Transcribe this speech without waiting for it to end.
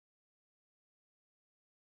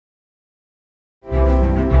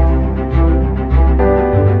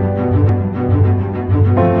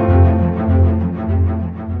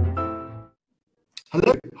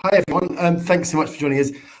Hi everyone, thanks so much for joining us.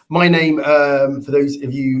 My name, for those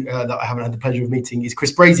of you that I haven't had the pleasure of meeting, is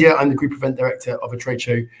Kris Brazier. I'm the Group Event Director of a trade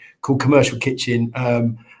show called Commercial Kitchen.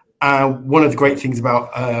 And one of the great things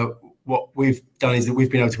about what we've done is that we've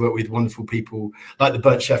been able to work with wonderful people like the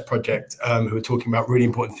Burnt Chef Project, who are talking about really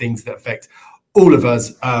important things that affect all of us,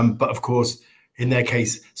 but of course, in their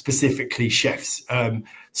case, specifically chefs.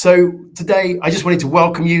 So today, I just wanted to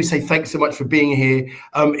welcome you, say thanks so much for being here.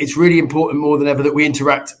 It's really important more than ever that we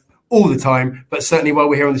interact all the time, but certainly while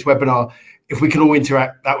we're here on this webinar, if we can all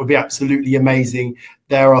interact, that would be absolutely amazing.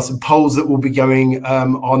 There are some polls that will be going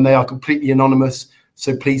on. They are completely anonymous,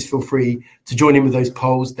 so please feel free to join in with those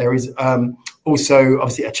polls. There is also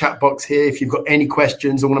obviously a chat box here. If you've got any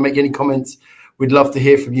questions or want to make any comments, we'd love to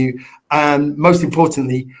hear from you. And most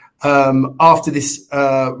importantly, after this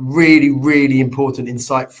really important,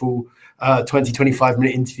 insightful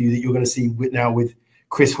 25-minute interview that you're going to see now with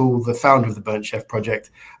Kris Hall, the founder of the Burnt Chef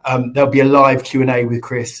Project, there'll be a live Q&A with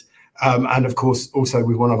Kris, and of course also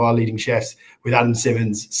with one of our leading chefs, with Adam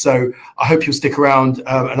Simmonds. So I hope you'll stick around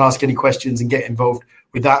and ask any questions and get involved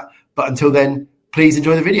with that. But until then, please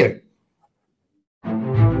enjoy the video.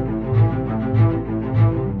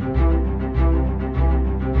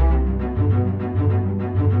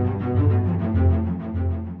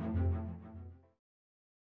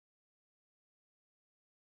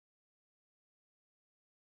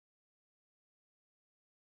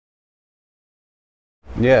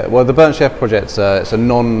 Yeah, well, the Burnt Chef Project, it's a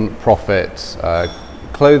non-profit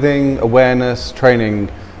clothing awareness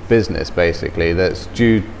training business, basically, that's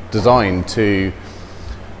designed to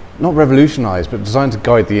not revolutionise, but designed to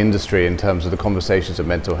guide the industry in terms of the conversations of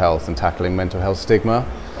mental health and tackling mental health stigma.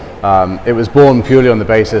 It was born purely on the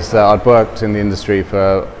basis that I'd worked in the industry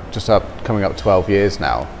for coming up 12 years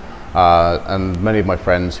now, and many of my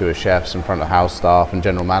friends who are chefs and front of house staff and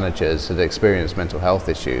general managers had experienced mental health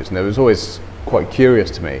issues, and it was always quite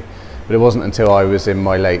curious to me. But it wasn't until I was in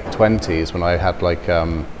my late 20s when I had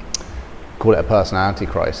call it a personality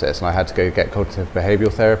crisis, and I had to go get cognitive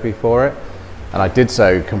behavioural therapy for it. And I did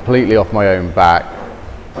so completely off my own back,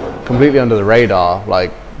 completely under the radar,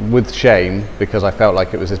 with shame, because I felt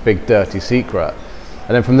like it was this big dirty secret.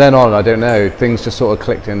 And then from then on, I don't know, things just sort of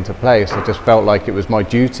clicked into place. I just felt like it was my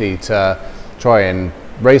duty to try and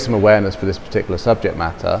raise some awareness for this particular subject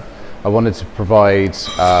matter. I wanted to provide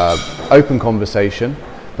open conversation,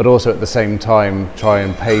 but also at the same time try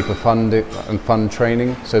and pay for funding and fund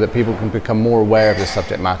training so that people can become more aware of this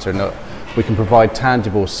subject matter, and that we can provide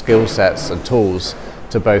tangible skill sets and tools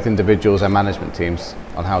to both individuals and management teams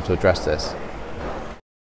on how to address this.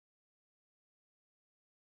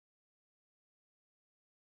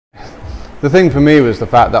 The thing for me was the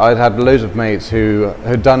fact that I'd had loads of mates who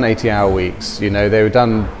had done 80-hour weeks. You know, they were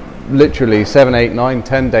done literally 7, 8, 9,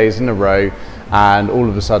 10 days in a row, and all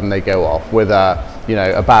of a sudden they go off with a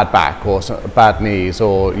bad back or bad knees,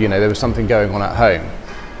 or there was something going on at home.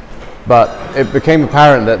 But it became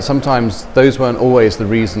apparent that sometimes those weren't always the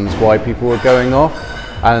reasons why people were going off.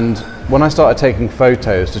 And when I started taking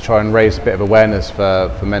photos to try and raise a bit of awareness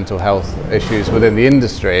for mental health issues within the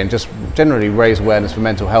industry, and just generally raise awareness for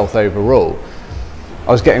mental health overall,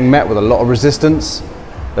 I was getting met with a lot of resistance.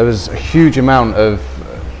 There was a huge amount of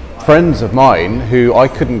friends of mine who I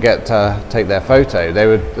couldn't get to take their photo. They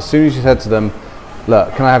would, as soon as you said to them,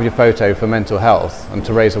 look, can I have your photo for mental health and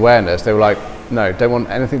to raise awareness, they were like, no, don't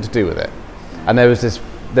want anything to do with it. And there was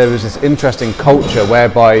this interesting culture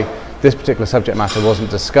whereby this particular subject matter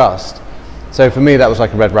wasn't discussed. So for me, that was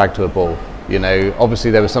like a red rag to a bull.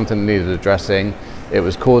 Obviously there was something that needed addressing. It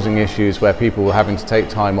was causing issues where people were having to take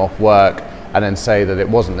time off work and then say that it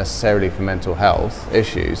wasn't necessarily for mental health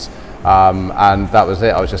issues. And that was it.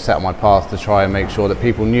 I was just set on my path to try and make sure that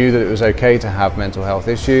people knew that it was okay to have mental health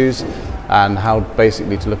issues, and how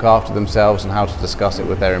basically to look after themselves and how to discuss it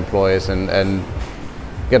with their employers, and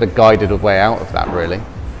get a guided way out of that, really.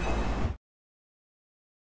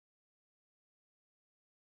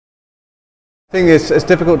 The thing is, it's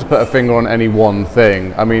difficult to put a finger on any one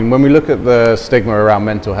thing. I mean, when we look at the stigma around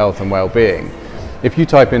mental health and well-being, if you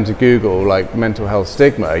type into Google mental health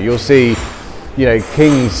stigma, you'll see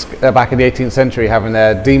kings back in the 18th century having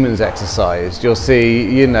their demons exorcised. You'll see,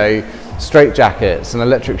 straitjackets and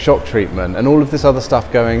electric shock treatment and all of this other stuff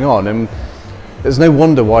going on. And there's no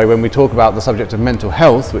wonder why when we talk about the subject of mental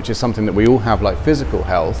health, which is something that we all have like physical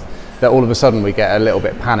health, that all of a sudden we get a little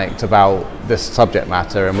bit panicked about this subject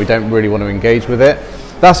matter and we don't really want to engage with it.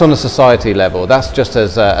 That's on a society level. That's just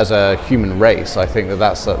as a human race. I think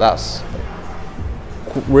that's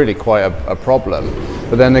really quite a problem.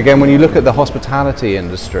 But then again, when you look at the hospitality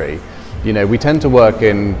industry, we tend to work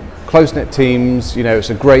in close-knit teams, you know,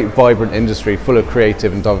 it's a great, vibrant industry full of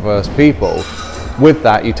creative and diverse people. With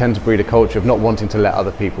that, you tend to breed a culture of not wanting to let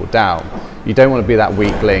other people down. You don't want to be that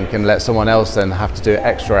weak link and let someone else then have to do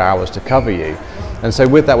extra hours to cover you. And so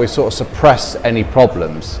with that, we sort of suppress any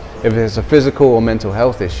problems. If it's a physical or mental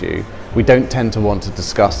health issue, we don't tend to want to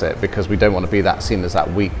discuss it because we don't want to be that seen as that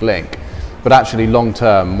weak link. But actually long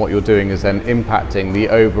term, what you're doing is then impacting the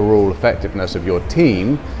overall effectiveness of your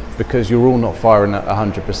team, because you're all not firing at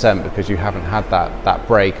 100% because you haven't had that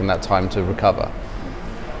break and that time to recover.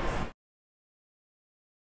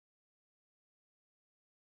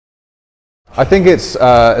 I think it's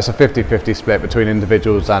a 50-50 split between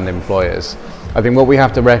individuals and employers. I think what we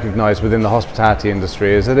have to recognise within the hospitality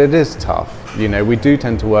industry is that it is tough. You know, we do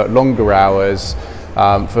tend to work longer hours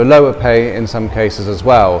for lower pay in some cases as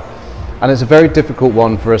well. And it's a very difficult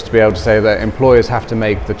one for us to be able to say that employers have to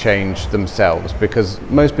make the change themselves, because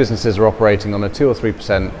most businesses are operating on a 2 or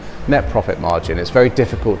 3% net profit margin. It's very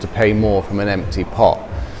difficult to pay more from an empty pot.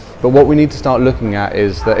 But what we need to start looking at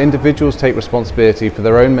is that individuals take responsibility for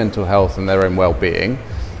their own mental health and their own well-being,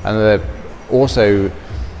 and they're also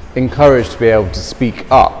encouraged to be able to speak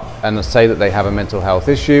up and say that they have a mental health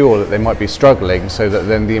issue or that they might be struggling, so that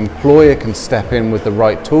then the employer can step in with the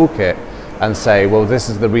right toolkit and say, well, this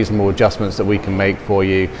is the reasonable adjustments that we can make for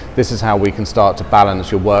you. This is how we can start to balance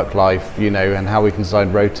your work life, you know, and how we can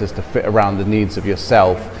design rotas to fit around the needs of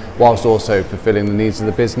yourself whilst also fulfilling the needs of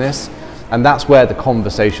the business. And that's where the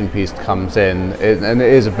conversation piece comes in. And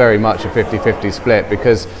it is very much a 50-50 split,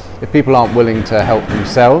 because if people aren't willing to help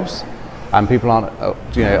themselves and people aren't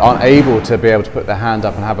able to be able to put their hand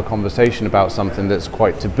up and have a conversation about something that's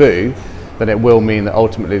quite taboo, then it will mean that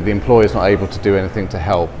ultimately the employer is not able to do anything to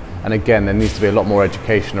help. And again, there needs to be a lot more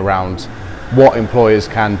education around what employers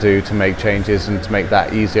can do to make changes and to make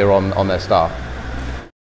that easier on their staff.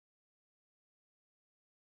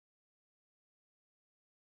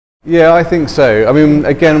 Yeah, I think so. I mean,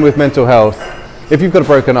 again, with mental health, if you've got a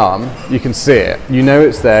broken arm, you can see it. You know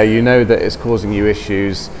it's there, you know that it's causing you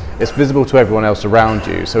issues, it's visible to everyone else around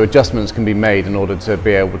you, so adjustments can be made in order to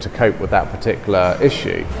be able to cope with that particular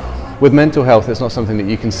issue. With mental health, it's not something that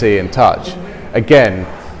you can see and touch. Again,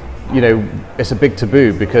 you know, it's a big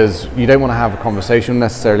taboo, because you don't want to have a conversation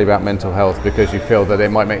necessarily about mental health because you feel that it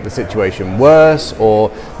might make the situation worse, or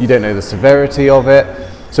you don't know the severity of it.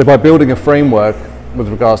 So by building a framework with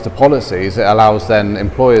regards to policies, it allows then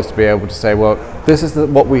employers to be able to say, well, this is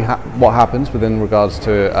what happens within regards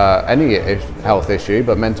to any health issue,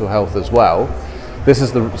 but mental health as well. This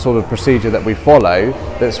is the sort of procedure that we follow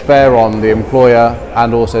that's fair on the employer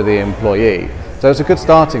and also the employee. So it's a good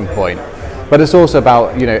starting point. But it's also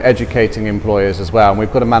about, you know, educating employers as well. And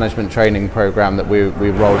we've got a management training program that we're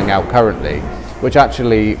rolling out currently, which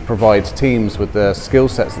actually provides teams with the skill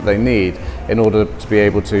sets that they need in order to be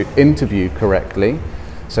able to interview correctly.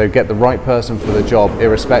 So get the right person for the job,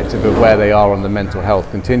 irrespective of where they are on the mental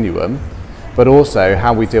health continuum. But also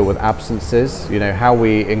how we deal with absences, you know, how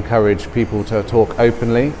we encourage people to talk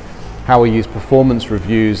openly, how we use performance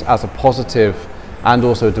reviews as a positive and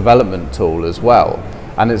also a development tool as well.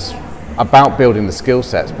 And it's about building the skill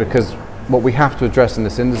sets, because what we have to address in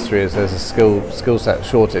this industry is there's a skill set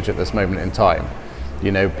shortage at this moment in time.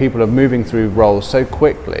 You know, people are moving through roles so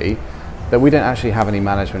quickly that we don't actually have any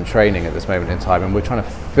management training at this moment in time, and we're trying to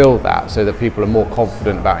fill that so that people are more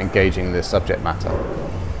confident about engaging in this subject matter.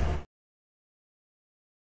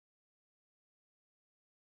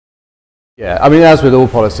 Yeah, I mean, as with all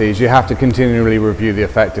policies, you have to continually review the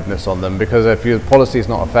effectiveness on them, because if your policy is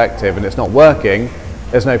not effective and it's not working,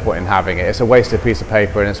 there's no point in having it. It's a wasted piece of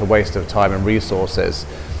paper and it's a waste of time and resources.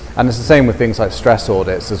 And it's the same with things like stress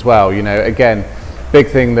audits as well. You know, again, big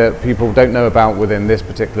thing that people don't know about within this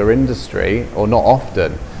particular industry, or not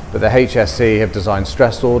often, but the HSC have designed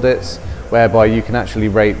stress audits whereby you can actually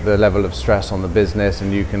rate the level of stress on the business,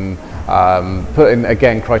 and you can put in,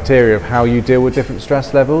 again, criteria of how you deal with different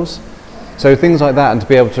stress levels. So things like that, and to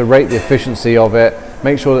be able to rate the efficiency of it,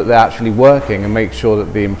 make sure that they're actually working and make sure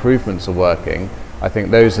that the improvements are working. I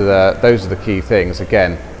think those are the key things.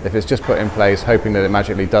 Again, if it's just put in place hoping that it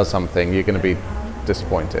magically does something, you're going to be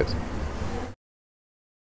disappointed.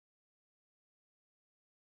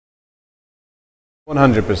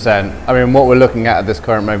 "100%. I mean, what we're looking at this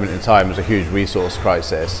current moment in time is a huge resource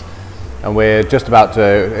crisis. And we're just about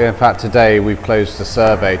to, in fact today we've closed a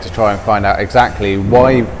survey to try and find out exactly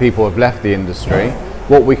why people have left the industry,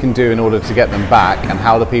 what we can do in order to get them back, and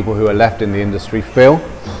how the people who are left in the industry feel.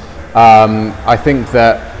 I think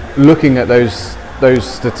that looking at those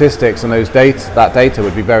statistics and that data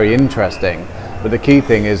would be very interesting, but the key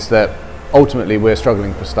thing is that ultimately we're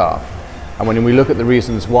struggling for staff. And when we look at the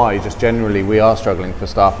reasons why, just generally we are struggling for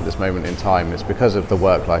staff at this moment in time, it's because of the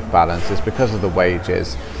work-life balance, it's because of the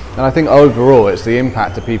wages. And I think overall it's the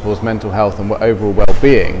impact of people's mental health and overall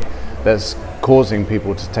well-being that's causing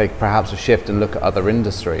people to take perhaps a shift and look at other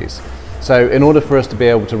industries. So in order for us to be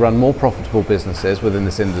able to run more profitable businesses within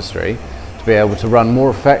this industry, to be able to run more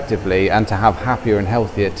effectively and to have happier and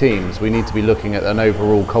healthier teams, we need to be looking at an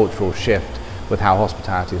overall cultural shift with how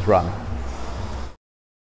hospitality is run.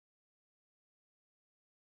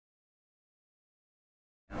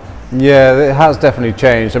 Yeah, it has definitely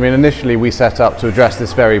changed. I mean, initially we set up to address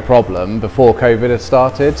this very problem before COVID had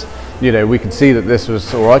started. You know, we could see that this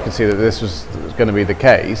was, or I could see that this was going to be the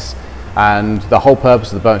case. And the whole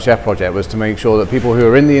purpose of the Burnt Chef project was to make sure that people who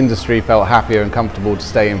are in the industry felt happier and comfortable to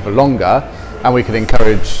stay in for longer, and we could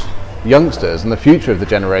encourage youngsters and the future of the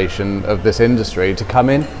generation of this industry to come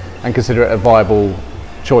in and consider it a viable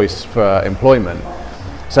choice for employment.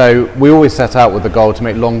 So we always set out with the goal to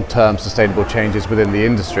make long-term sustainable changes within the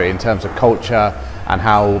industry in terms of culture and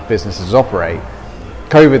how businesses operate.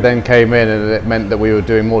 COVID then came in and it meant that we were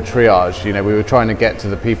doing more triage. You know, we were trying to get to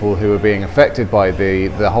the people who were being affected by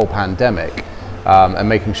the whole pandemic and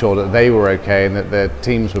making sure that they were okay and that their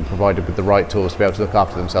teams were provided with the right tools to be able to look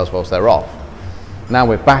after themselves whilst they're off. Now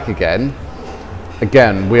we're back again.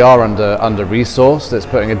 Again, we are under-resourced. That's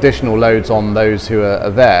putting additional loads on those who are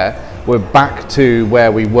there. We're back to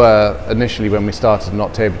where we were initially when we started in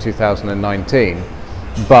October 2019,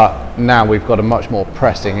 but now we've got a much more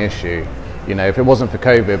pressing issue. You know, if it wasn't for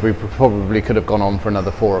COVID, we probably could have gone on for another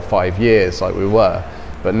 4 or 5 years like we were,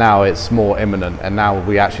 but now it's more imminent, and now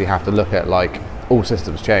we actually have to look at, like, all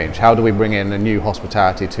systems change. How do we bring in a new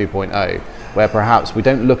hospitality 2.0, where perhaps we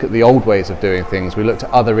don't look at the old ways of doing things, we look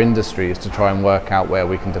to other industries to try and work out where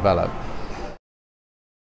we can develop.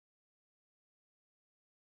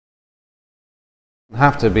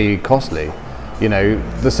 Have to be costly. You know,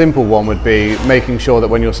 the simple one would be making sure that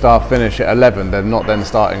when your staff finish at 11, they're not then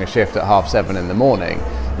starting a shift at 7:30 in the morning,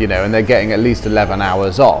 you know, and they're getting at least 11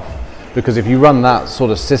 hours off. Because if you run that sort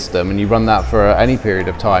of system and you run that for any period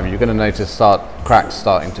of time, you're going to notice cracks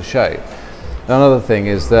starting to show. Another thing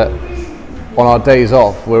is that on our days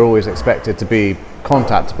off, we're always expected to be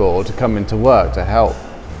contactable or to come into work to help.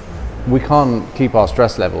 We can't keep our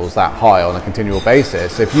stress levels that high on a continual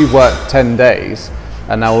basis. If you've worked 10 days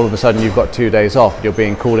and now all of a sudden you've got 2 days off, you're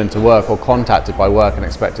being called into work or contacted by work and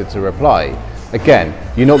expected to reply, again,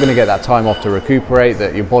 you're not going to get that time off to recuperate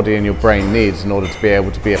that your body and your brain needs in order to be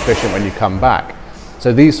able to be efficient when you come back.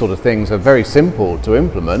 So these sort of things are very simple to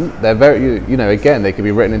implement. They're very, you know, again, they can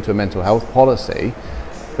be written into a mental health policy.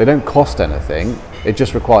 They don't cost anything. It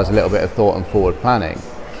just requires a little bit of thought and forward planning.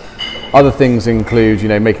 Other things include, you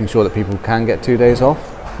know, making sure that people can get 2 days off,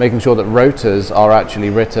 making sure that rotas are actually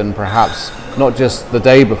written perhaps not just the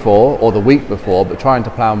day before or the week before, but trying to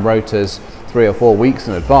plan rotas 3 or 4 weeks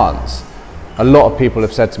in advance. A lot of people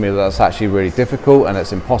have said to me that that's actually really difficult and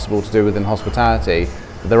it's impossible to do within hospitality.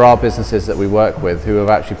 But there are businesses that we work with who have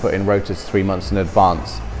actually put in rotas 3 months in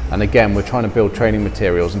advance. And again, we're trying to build training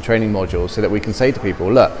materials and training modules so that we can say to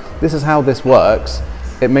people, look, this is how this works.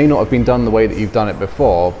 It may not have been done the way that you've done it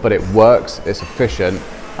before, but it works, it's efficient,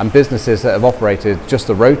 and businesses that have operated just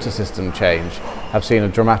the rota system change have seen a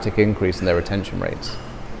dramatic increase in their retention rates.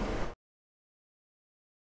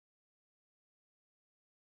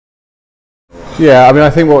 Yeah, I mean, I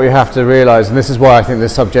think what we have to realise, and this is why I think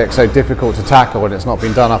this subject's so difficult to tackle and it's not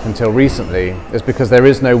been done up until recently, is because there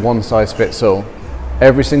is no one size fits all.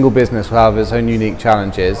 Every single business will have its own unique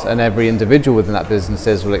challenges, and every individual within that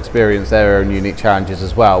business will experience their own unique challenges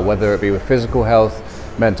as well, whether it be with physical health,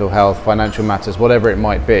 mental health, financial matters, whatever it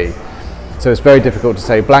might be. So it's very difficult to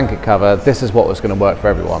say blanket cover, this is what was going to work for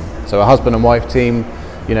everyone. So a husband and wife team,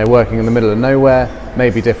 you know, working in the middle of nowhere may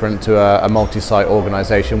be different to a multi-site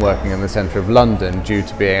organisation working in the centre of London, due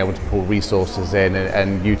to being able to pull resources in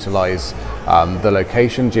and utilise the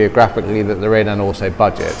location geographically that they're in, and also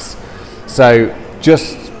budgets. So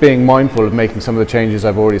just being mindful of making some of the changes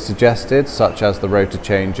I've already suggested, such as the rota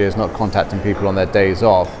changes, not contacting people on their days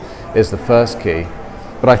off, is the first key.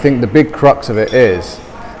 But I think the big crux of it is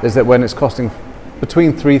that when it's costing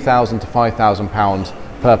between £3,000 to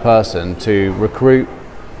 £5,000 per person to recruit,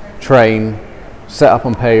 train, set up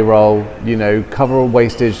on payroll, you know, cover all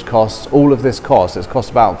wastage costs, all of this cost, it's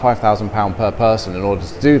cost about £5,000 per person in order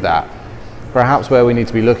to do that. Perhaps where we need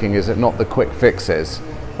to be looking is at not the quick fixes,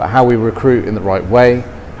 but how we recruit in the right way,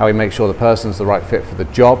 how we make sure the person's the right fit for the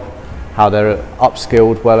job, how they're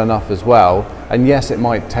upskilled well enough as well. And yes, it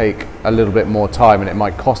might take a little bit more time and it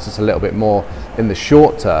might cost us a little bit more in the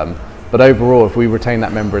short term, but overall, if we retain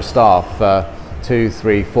that member of staff for 2,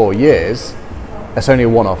 3, 4 years, it's only a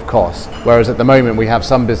one-off cost. Whereas at the moment we have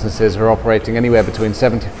some businesses who are operating anywhere between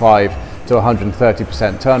 75 to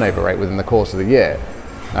 130% turnover rate within the course of the year.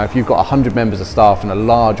 Now if you've got 100 members of staff in a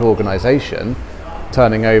large organisation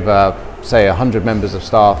turning over, say, 100 members of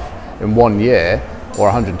staff in 1 year, or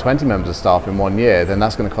 120 members of staff in 1 year, then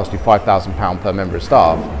that's going to cost you £5,000 per member of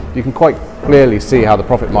staff. You can quite clearly see how the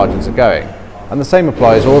profit margins are going. And the same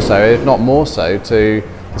applies also, if not more so, to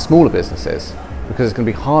the smaller businesses, because it's going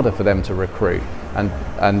to be harder for them to recruit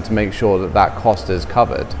and to make sure that that cost is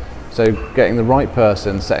covered. So getting the right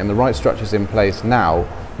person, setting the right structures in place now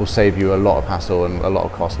will save you a lot of hassle and a lot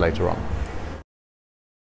of cost later on.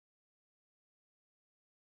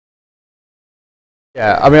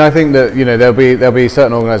 Yeah, I mean, I think that, you know, there'll be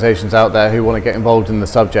certain organisations out there who want to get involved in the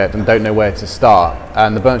subject and don't know where to start.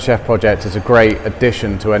 And the Burnt Chef project is a great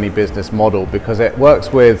addition to any business model because it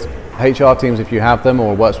works with HR teams if you have them,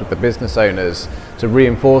 or works with the business owners to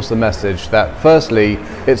reinforce the message that firstly,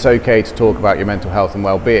 it's okay to talk about your mental health and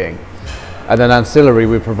well-being. And then ancillary,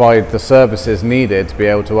 we provide the services needed to be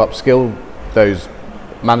able to upskill those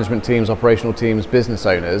management teams, operational teams, business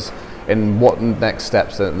owners in what next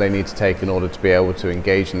steps that they need to take in order to be able to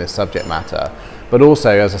engage in this subject matter. But also,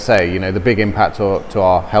 as I say, you know, the big impact to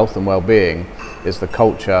our health and well-being is the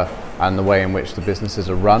culture and the way in which the businesses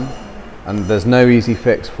are run. And there's no easy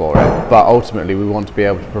fix for it, but ultimately we want to be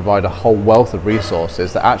able to provide a whole wealth of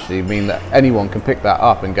resources that actually mean that anyone can pick that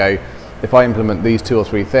up and go, if I implement these 2 or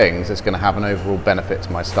 3 things, it's going to have an overall benefit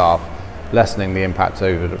to my staff, lessening the impact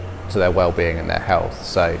over to their well-being and their health.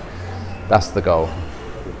 So that's the goal.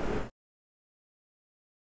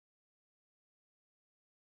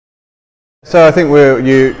 So I think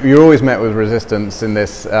you're always met with resistance in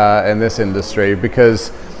this industry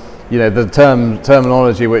because, you know, the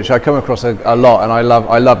terminology which I come across a lot, and I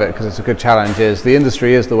love it because it's a good challenge, is the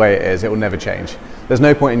industry is the way it is, it will never change. There's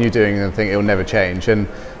no point in you doing anything, it will never change. And,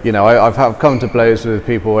 you know, I've come to blows with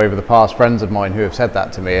people over the past, friends of mine who have said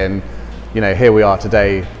that to me, and, you know, here we are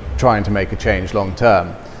today trying to make a change long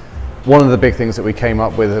term. One of the big things that we came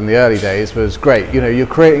up with in the early days was, great, you know, you're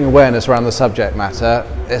creating awareness around the subject matter.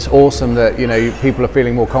 It's awesome that, you know, people are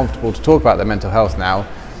feeling more comfortable to talk about their mental health now.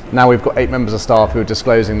 Now we've got 8 members of staff who are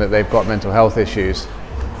disclosing that they've got mental health issues.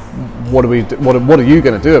 What are you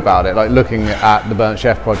going to do about it? Like looking at the Burnt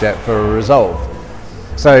Chef project for a resolve.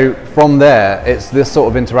 So from there, it's this sort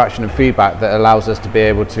of interaction and feedback that allows us to be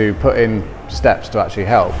able to put in steps to actually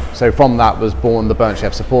help. So from that was born the Burnt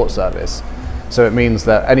Chef support service. So it means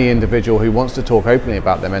that any individual who wants to talk openly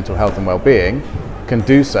about their mental health and well-being can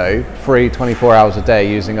do so free 24 hours a day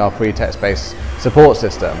using our free text-based support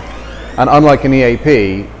system. And unlike an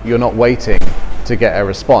EAP, you're not waiting to get a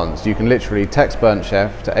response. You can literally text Burnt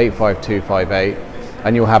Chef to 85258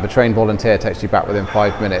 and you'll have a trained volunteer text you back within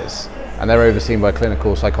 5 minutes, and they're overseen by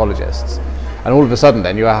clinical psychologists. And all of a sudden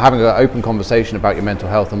then you are having an open conversation about your mental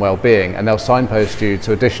health and well-being, and they'll signpost you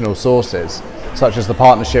to additional sources, such as the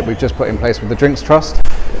partnership we've just put in place with the Drinks Trust,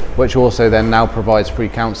 which also then now provides free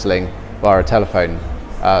counselling via a telephone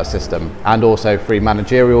system, and also free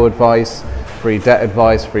managerial advice, free debt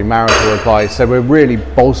advice, free marital advice. So we're really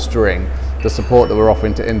bolstering the support that we're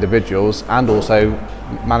offering to individuals and also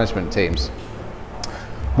management teams.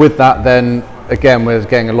 With that then, again, we're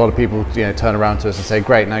getting a lot of people, you know, turn around to us and say,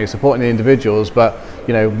 great, now you're supporting the individuals, but,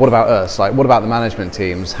 you know, what about us? Like, what about the management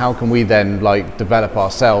teams? How can we then, like, develop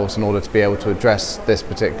ourselves in order to be able to address this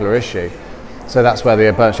particular issue? So that's where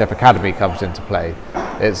the Burnt Chef Academy comes into play.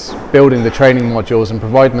 It's building the training modules and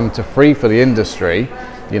providing them to free for the industry,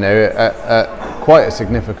 you know, at quite a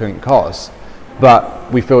significant cost. But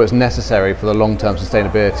we feel it's necessary for the long-term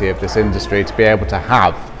sustainability of this industry to be able to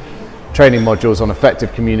have training modules on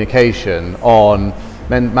effective communication, on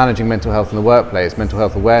managing mental health in the workplace, mental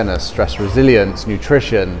health awareness, stress resilience,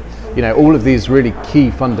 nutrition, you know, all of these really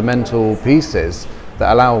key fundamental pieces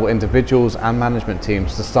that allow individuals and management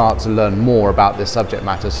teams to start to learn more about this subject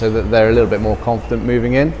matter so that they're a little bit more confident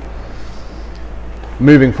moving in.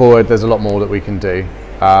 Moving forward, there's a lot more that we can do.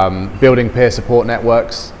 Building peer support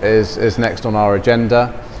networks is next on our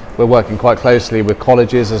agenda. We're working quite closely with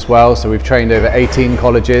colleges as well, so we've trained over 18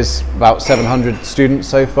 colleges, about 700 students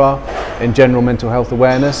so far in general mental health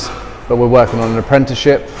awareness, but we're working on an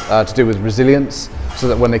apprenticeship to do with resilience, so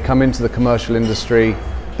that when they come into the commercial industry,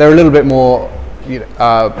 they're a little bit more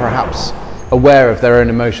perhaps aware of their own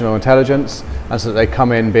emotional intelligence, and so that they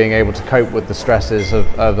come in being able to cope with the stresses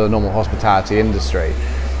of the normal hospitality industry.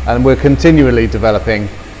 And we're continually developing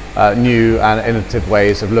new and innovative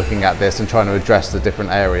ways of looking at this and trying to address the different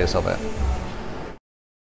areas of it.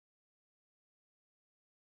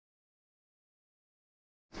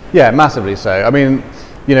 Yeah, massively so. I mean,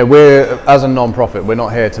 you know, we're, as a non-profit, we're not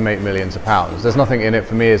here to make millions of pounds. There's nothing in it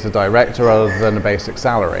for me as a director other than a basic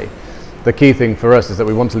salary. The key thing for us is that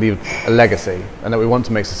we want to leave a legacy and that we want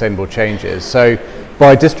to make sustainable changes. So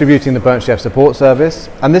by distributing the Burnt Chef support service,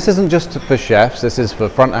 and this isn't just for chefs, this is for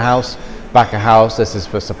front of house, back of house, this is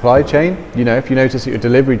for supply chain. You know, if you notice that your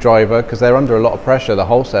delivery driver, because they're under a lot of pressure, the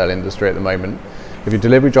wholesale industry at the moment, if your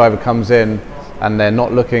delivery driver comes in and they're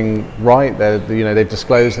not looking right, they've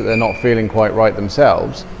disclosed that they're not feeling quite right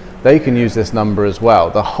themselves, they can use this number as well.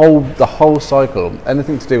 The whole cycle,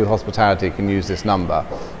 anything to do with hospitality can use this number.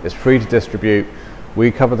 It's free to distribute.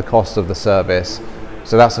 We cover the cost of the service.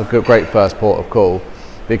 So that's a great first port of call.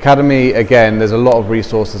 The Academy, again, there's a lot of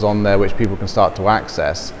resources on there which people can start to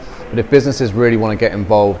access. But if businesses really want to get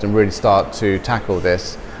involved and really start to tackle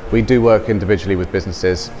this, we do work individually with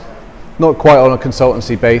businesses. Not quite on a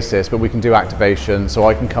consultancy basis, but we can do activation. So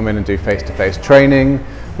I can come in and do face-to-face training.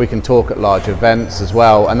 We can talk at large events as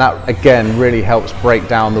well. And that, again, really helps break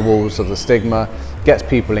down the walls of the stigma, gets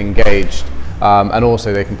people engaged, and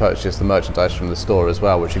also they can purchase the merchandise from the store as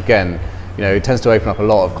well, which again, you know, it tends to open up a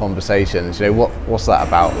lot of conversations. You know, what's that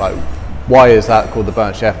about? Like, why is that called the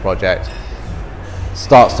Burnt Chef Project?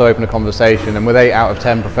 Starts to open a conversation, and with 8 out of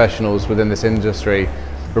 10 professionals within this industry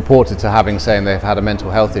reported to saying they've had a mental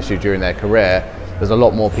health issue during their career, there's a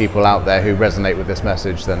lot more people out there who resonate with this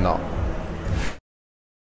message than not.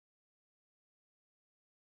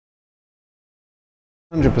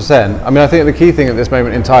 100%. I mean, I think the key thing at this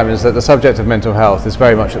moment in time is that the subject of mental health is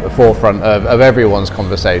very much at the forefront of everyone's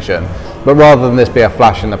conversation. But rather than this be a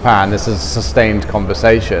flash in the pan, this is a sustained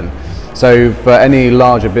conversation. So for any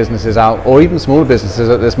larger businesses out, or even smaller businesses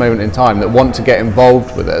at this moment in time that want to get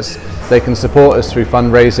involved with us, they can support us through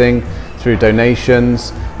fundraising, through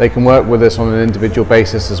donations. They can work with us on an individual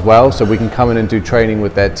basis as well, so we can come in and do training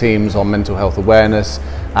with their teams on mental health awareness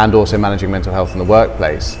and also managing mental health in the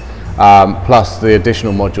workplace. Plus the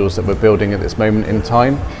additional modules that we're building at this moment in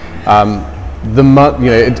time.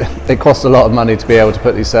 It costs a lot of money to be able to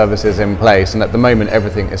put these services in place, and at the moment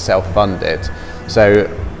everything is self-funded. So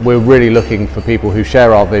we're really looking for people who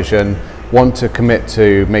share our vision, want to commit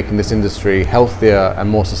to making this industry healthier and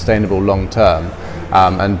more sustainable long term,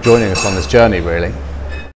 and joining us on this journey really.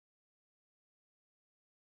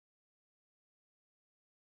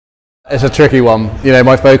 It's a tricky one. You know,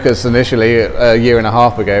 my focus initially a year and a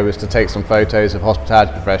half ago was to take some photos of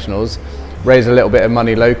hospitality professionals, raise a little bit of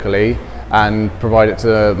money locally and provide it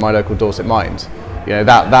to my local Dorset Mind. You know,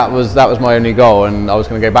 that was my only goal, and I was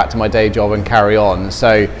going to go back to my day job and carry on.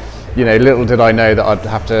 So, you know, little did I know that I'd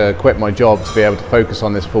have to quit my job to be able to focus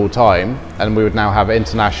on this full time, and we would now have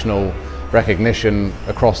international recognition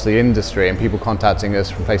across the industry and people contacting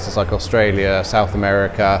us from places like Australia, South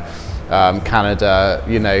America, Canada.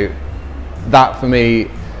 You know, that for me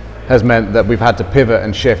has meant that we've had to pivot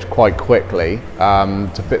and shift quite quickly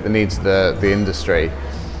to fit the needs of the industry.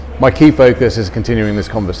 My key focus is continuing this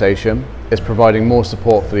conversation, is providing more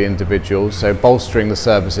support for the individuals, so bolstering the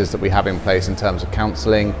services that we have in place in terms of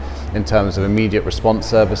counselling, in terms of immediate response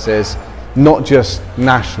services, not just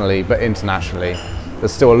nationally but internationally.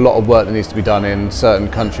 There's still a lot of work that needs to be done in certain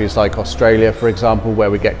countries like Australia, for example,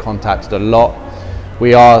 where we get contacted a lot.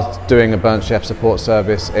 We are doing a Burnt Chef support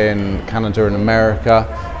service in Canada and America,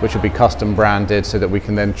 which will be custom branded so that we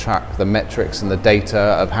can then track the metrics and the data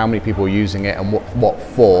of how many people are using it and what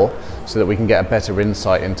for, so that we can get a better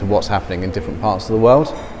insight into what's happening in different parts of the world.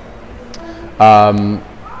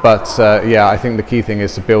 Yeah, I think the key thing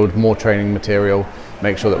is to build more training material,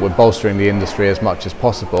 make sure that we're bolstering the industry as much as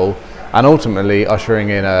possible, and ultimately ushering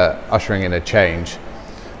in a change.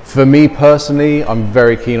 For me personally, I'm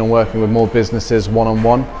very keen on working with more businesses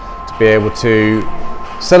one-on-one to be able to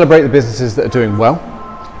celebrate the businesses that are doing well,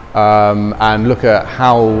 and look at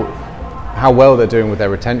how well they're doing with their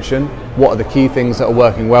retention, what are the key things that are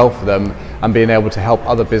working well for them, and being able to help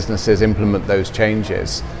other businesses implement those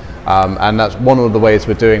changes. And that's one of the ways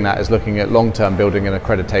we're doing that, is looking at long-term building and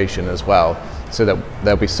accreditation as well, so that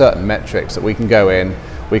there'll be certain metrics that we can go in.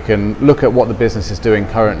 We can look at what the business is doing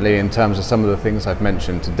currently in terms of some of the things I've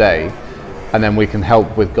mentioned today, and then we can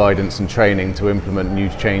help with guidance and training to implement new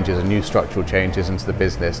changes and new structural changes into the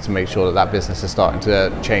business to make sure that that business is starting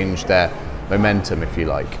to change their momentum, if you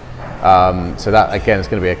like. So that again is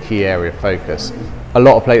going to be a key area of focus. A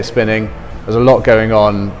lot of plate spinning, there's a lot going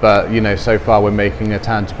on, but you know, so far we're making a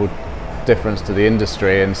tangible difference to the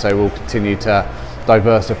industry, and so we'll continue to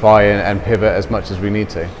diversify and pivot as much as we need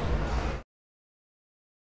to.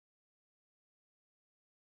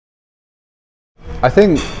 I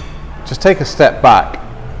think just take a step back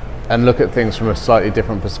and look at things from a slightly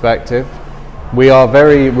different perspective. We are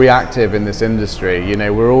very reactive in this industry. You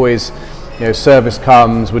know, we're always You know, service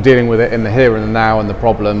comes, we're dealing with it in the here and the now and the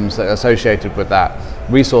problems that are associated with that.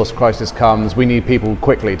 Resource crisis comes, we need people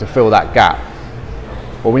quickly to fill that gap.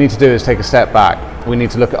 What we need to do is take a step back. We need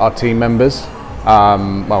to look at our team members.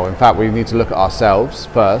 Well, in fact, we need to look at ourselves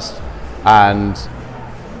first and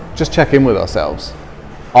just check in with ourselves.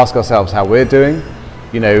 Ask ourselves how we're doing.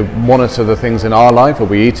 You know, monitor the things in our life. Are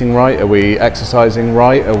we eating right? Are we exercising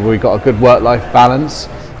right? Have we got a good work-life balance?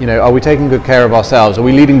 You know, are we taking good care of ourselves? Are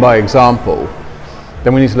we leading by example?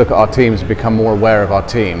 Then we need to look at our teams and become more aware of our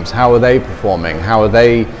teams. How are they performing? How are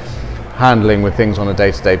they handling with things on a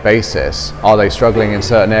day-to-day basis? Are they struggling in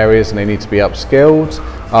certain areas and they need to be upskilled?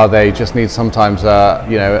 Are they just need sometimes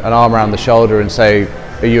you know, an arm around the shoulder and say,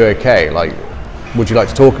 are you okay? Like, would you like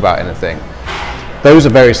to talk about anything? Those are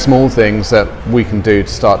very small things that we can do to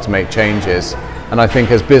start to make changes. And I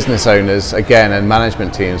think as business owners, again, and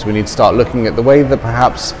management teams, we need to start looking at the way that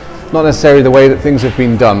perhaps, not necessarily the way that things have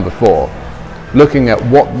been done before, looking at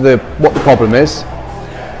what the problem is,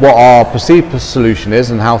 what our perceived solution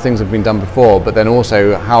is and how things have been done before, but then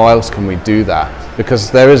also how else can we do that?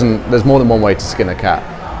 Because there's more than one way to skin a cat.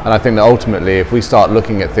 And I think that ultimately, if we start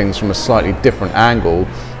looking at things from a slightly different angle,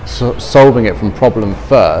 solving it from problem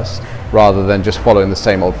first, rather than just following the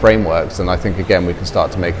same old frameworks, then I think again we can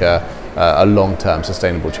start to make a long-term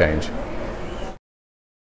sustainable change.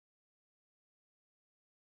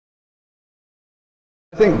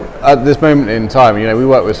 I think at this moment in time, you know, we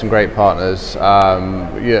work with some great partners.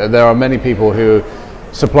 Yeah, there are many people who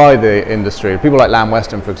supply the industry. People like Lamb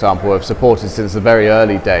Weston, for example, have supported since the very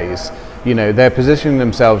early days. You know, they're positioning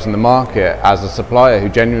themselves in the market as a supplier who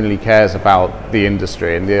genuinely cares about the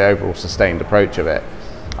industry and the overall sustained approach of it.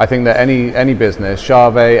 I think that any business,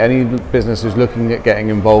 Charvet, any business who's looking at getting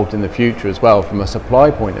involved in the future as well from a supply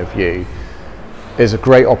point of view, is a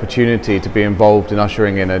great opportunity to be involved in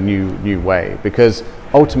ushering in a new way, because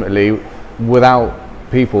ultimately without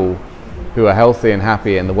people who are healthy and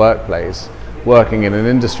happy in the workplace, working in an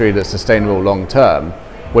industry that's sustainable long term,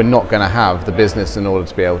 we're not going to have the business in order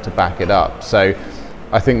to be able to back it up. So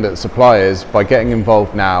I think that suppliers, by getting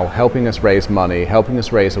involved now, helping us raise money, helping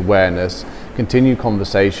us raise awareness, continue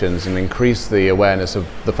conversations and increase the awareness of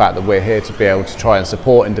the fact that we're here to be able to try and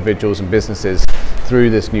support individuals and businesses through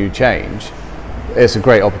this new change, it's a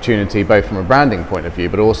great opportunity both from a branding point of view,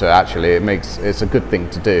 but also actually it's a good thing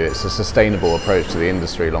to do. It's a sustainable approach to the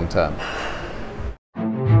industry long term.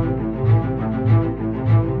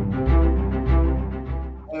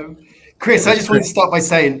 Kris, I just wanted to start by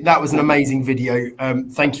saying that was an amazing video.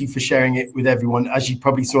 Thank you for sharing it with everyone. As you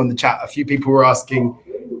probably saw in the chat, a few people were asking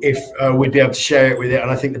if we'd be able to share it with it.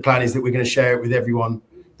 And I think the plan is that we're going to share it with everyone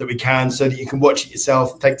that we can, so that you can watch it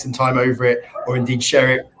yourself, take some time over it, or indeed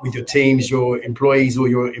share it with your teams, your employees or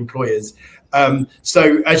your employers.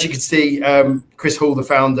 So as you can see, Kris Hall, the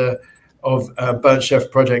founder of Burnt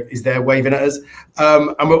Chef Project, is there waving at us.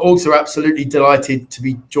 And we're also absolutely delighted to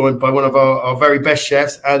be joined by one of our very best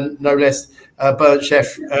chefs, and no less Burnt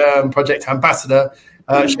Chef Project Ambassador,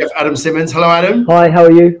 Chef Adam Simmonds. Hello, Adam. Hi, how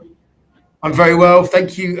are you? I'm very well.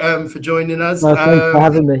 Thank you for joining us. No, thanks for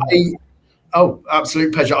having me. Oh,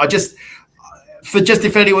 absolute pleasure.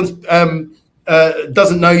 If anyone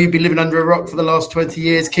doesn't know, you've been living under a rock for the last 20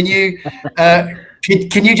 years. Can you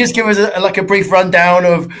can you just give us a brief rundown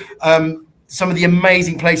of some of the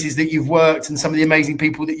amazing places that you've worked and some of the amazing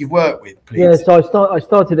people that you've worked with, please? Yeah, so I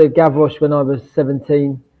started at Gavroche when I was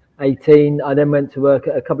 17, 18. I then went to work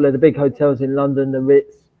at a couple of the big hotels in London, the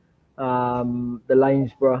Ritz, the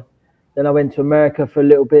Lanesborough. Then I went to America for a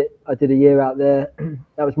little bit. I did a year out there.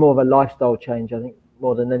 That was more of a lifestyle change, I think,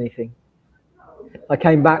 more than anything. I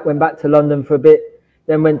came back, went back to London for a bit,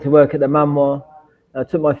 then went to work at the Manoir. I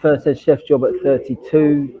took my first head chef job at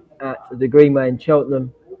 32 at the Greenway in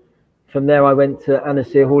Cheltenham. From there, I went to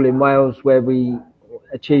Anasir Hall in Wales, where we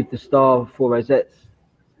achieved the star for rosettes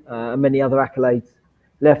and many other accolades.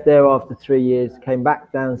 Left there after 3 years, came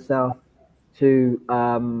back down south to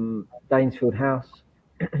Danesfield House.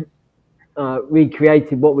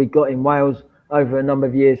 Recreated what we got in Wales over a number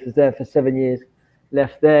of years, was there for 7 years,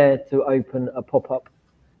 left there to open a pop-up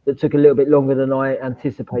that took a little bit longer than I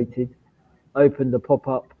anticipated. Opened the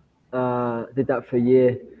pop-up, did that for a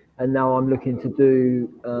year, and now I'm looking to do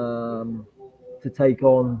to take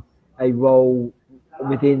on a role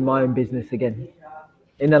within my own business again,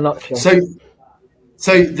 in a nutshell. So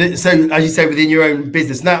as you say, within your own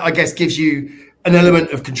business, that I guess gives you an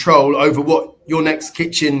element of control over what your next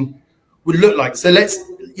kitchen would look like. So let's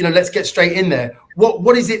get straight in there.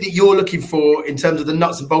 What is it that you're looking for in terms of the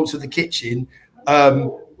nuts and bolts of the kitchen?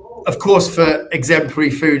 of course, for exemplary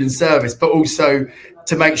food and service, but also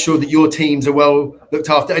to make sure that your teams are well looked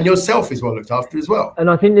after and yourself is well looked after as well. And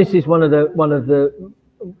I think this is one of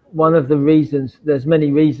the reasons. There's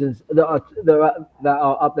many reasons that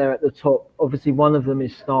are up there at the top. Obviously, one of them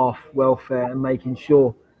is staff welfare and making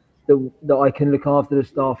sure that I can look after the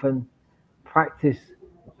staff and practice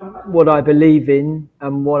what I believe in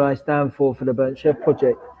and what I stand for the Burnt Chef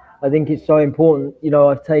Project. I think it's so important. You know,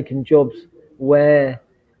 I've taken jobs where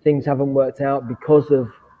things haven't worked out because of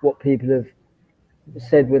what people have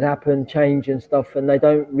said would happen, change and stuff, and they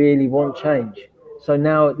don't really want change. So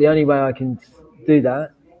now the only way I can do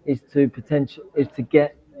that is to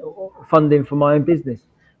get funding for my own business,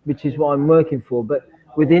 which is what I'm working for. But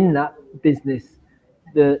within that business,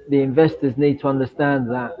 the investors need to understand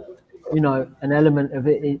that, you know, an element of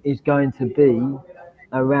it is going to be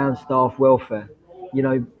around staff welfare. You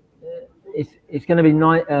know, it's going to be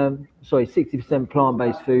 60%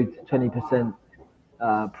 plant-based food, 20%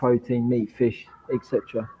 protein, meat, fish,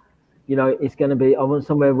 etc. You know, it's going to be, I want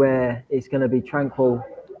somewhere where it's going to be tranquil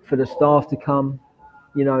for the staff to come.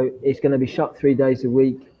 You know, it's going to be shut 3 days a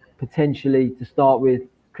week, potentially to start with.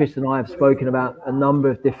 Kris and I have spoken about a number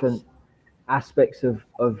of different aspects of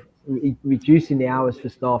reducing the hours for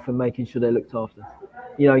staff and making sure they're looked after.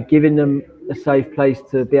 You know, giving them a safe place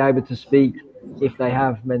to be able to speak if they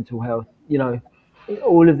have mental health. You know,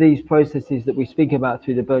 all of these processes that we speak about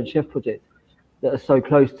through the Burnt Chef Project that are so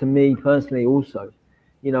close to me personally also.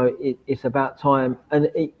 You know, it's about time, and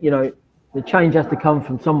you know, the change has to come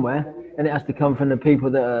from somewhere, and it has to come from the people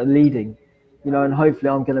that are leading. You know, and hopefully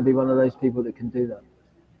I'm going to be one of those people that can do that.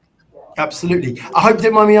 Absolutely. I hope you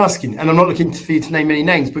don't mind me asking, and I'm not looking for you to name any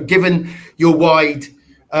names, but given your wide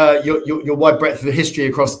wide breadth of history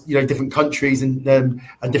across, you know, different countries and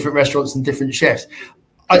different restaurants and different chefs,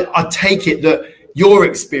 I take it that your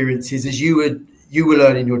experiences as you were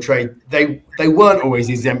learning your trade, they weren't always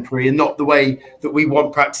exemplary and not the way that we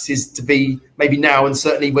want practices to be maybe now, and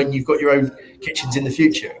certainly when you've got your own kitchens in the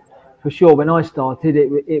future. For sure, when I started,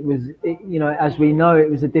 it was you know, as we know, it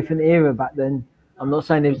was a different era back then. I'm not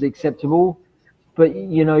saying it was acceptable, but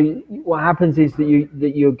you know, what happens is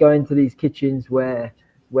that you're going to these kitchens where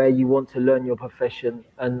you want to learn your profession,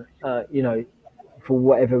 and you know, for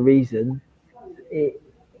whatever reason, I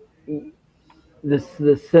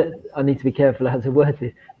need to be careful how to word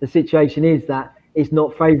it. The situation is that it's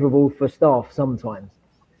not favourable for staff sometimes.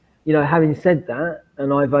 You know, having said that,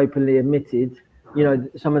 and I've openly admitted, you know,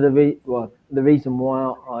 some of the reason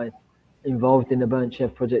why I involved in the Burnt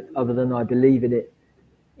Chef Project, other than I believe in it,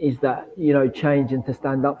 is that, you know, change and to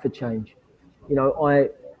stand up for change. You know, I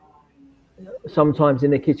sometimes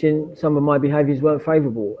in the kitchen, some of my behaviours weren't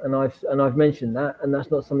favourable, and I've mentioned that, and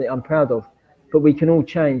that's not something I'm proud of. But we can all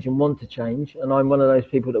change and want to change, and I'm one of those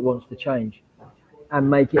people that wants to change and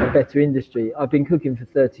make it a better industry. I've been cooking for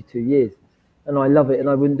 32 years, and I love it, and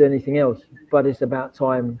I wouldn't do anything else. But it's about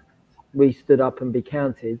time we stood up and be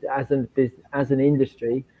counted as an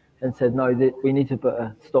industry and said, no, that we need to put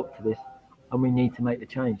a stop to this, and we need to make the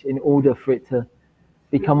change in order for it to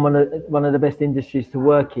become one of the best industries to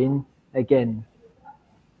work in again.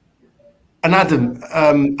 And Adam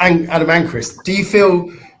and Kris, do you feel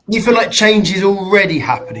like change is already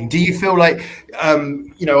happening? Do you feel like,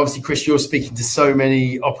 you know, obviously, Kris, you're speaking to so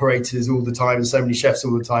many operators all the time and so many chefs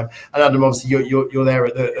all the time, and Adam, obviously, you're there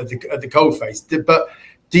at the coalface. But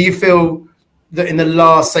do you feel that in the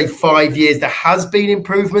last, say, 5 years, there has been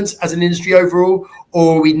improvements as an industry overall,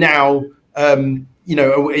 or are we now, you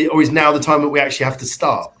know, or is now the time that we actually have to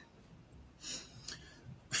start?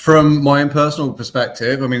 From my own personal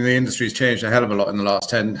perspective, I mean, the industry's changed a hell of a lot in the last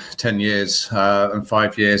 10 years and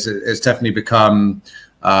 5 years. It's definitely become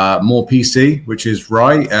more PC, which is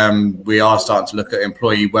right. We are starting to look at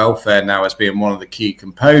employee welfare now as being one of the key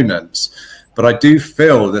components. But I do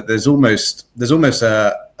feel that there's almost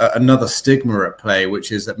another stigma at play,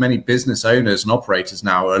 which is that many business owners and operators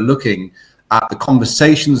now are looking at the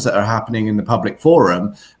conversations that are happening in the public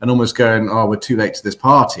forum and almost going, oh, we're too late to this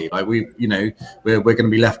party. Like we're going to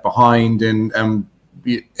be left behind, and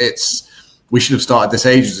we should have started this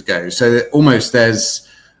ages ago. So that almost there's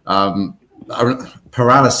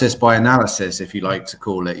paralysis by analysis, if you like to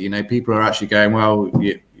call it. You know, people are actually going, well,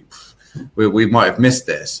 we might have missed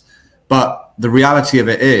this. But the reality of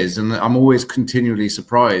it is, and I'm always continually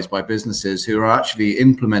surprised by businesses who are actually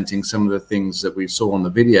implementing some of the things that we saw on the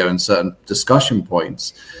video and certain discussion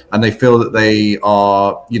points, and they feel that they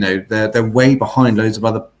are, you know, they're way behind loads of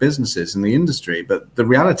other businesses in the industry. But the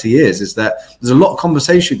reality is that there's a lot of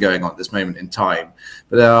conversation going on at this moment in time,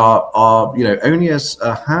 but there are you know, only a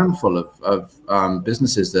handful of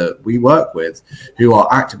businesses that we work with who are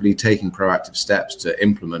actively taking proactive steps to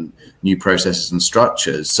implement new processes and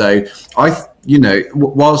structures. So you know,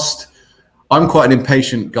 whilst I'm quite an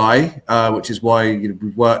impatient guy, which is why, you know,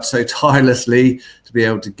 we've worked so tirelessly to be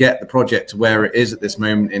able to get the project to where it is at this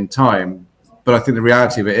moment in time. But I think the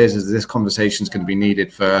reality of it is this conversation is going to be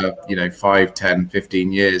needed for, you know, 5, 10,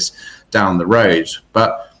 15 years down the road.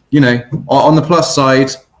 But, you know, on the plus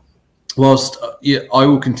side, whilst I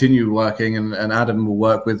will continue working, and Adam will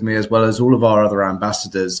work with me, as well as all of our other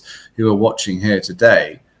ambassadors who are watching here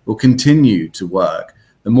today, will continue to work.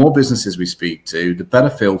 The more businesses we speak to, the better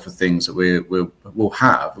feel for things that we'll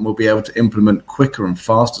have, and we'll be able to implement quicker and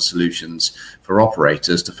faster solutions for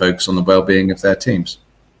operators to focus on the well-being of their teams.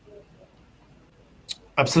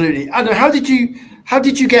 Absolutely. Adam, how did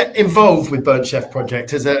you get involved with Burnt Chef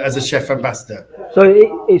Project as a chef ambassador? So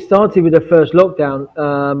it started with the first lockdown.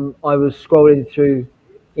 I was scrolling through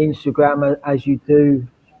Instagram, as you do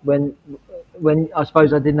when I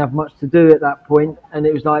suppose I didn't have much to do at that point, and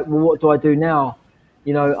it was like, well, what do I do now?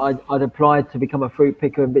 You know, I'd applied to become a fruit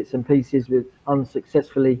picker in bits and pieces, with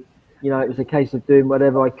unsuccessfully. You know, it was a case of doing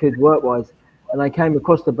whatever I could work-wise. And I came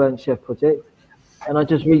across the Burnt Chef Project, and I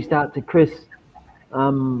just reached out to Kris. I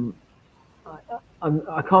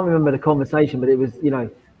can't remember the conversation, but it was, you know,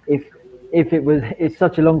 it's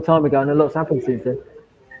such a long time ago, and a lot's happened since then.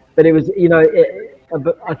 But it was, you know,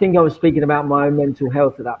 I think I was speaking about my own mental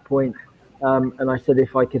health at that point, and I said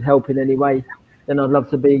if I could help in any way, then I'd love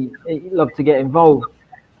to get involved.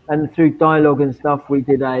 And through dialogue and stuff, we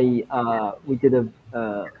did a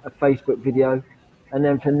Facebook video, and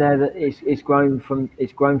then from there, it's grown from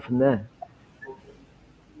there.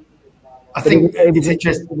 I think it's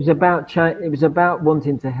interesting. It was about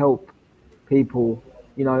wanting to help people.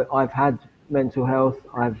 You know, I've had mental health.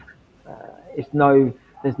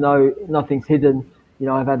 Nothing's hidden. You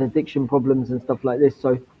know, I've had addiction problems and stuff like this.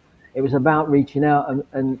 So it was about reaching out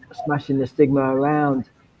and smashing the stigma around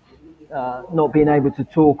not being able to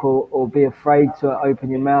talk or be afraid to open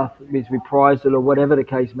your mouth with reprisal or whatever the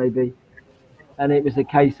case may be. And it was a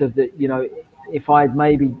case of that, you know, if I'd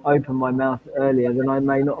maybe opened my mouth earlier, then I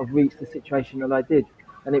may not have reached the situation that I did.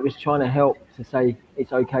 And it was trying to help to say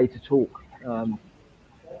it's okay to talk. And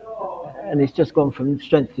it's just gone from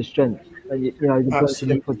strength to strength. You know, the Burnt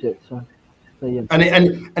Chef Project. So yeah. And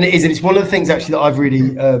it is, and it's one of the things actually that I've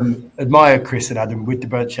really admired Kris and Adam with the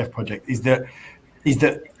Burnt Chef Project is that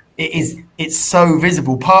it's so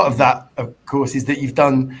visible. Part of that, of course, is that you've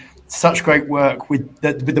done such great work with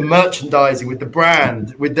the merchandising, with the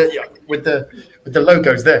brand, with the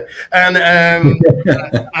logos there, and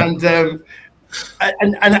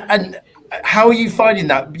how are you finding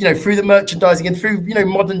that, you know, through the merchandising and through, you know,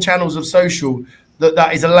 modern channels of social,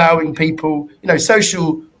 that is allowing people, you know,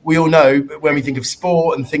 social, we all know when we think of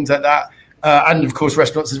sport and things like that, and of course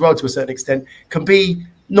restaurants as well to a certain extent, can be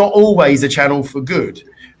not always a channel for good,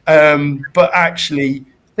 but actually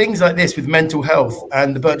things like this with mental health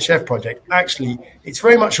and the Burnt Chef Project, actually it's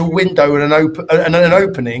very much a window and an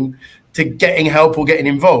opening to getting help or getting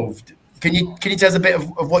involved. Can you tell us a bit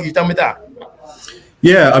of what you've done with that?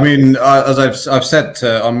 Yeah, I mean, as I've said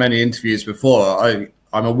on many interviews before,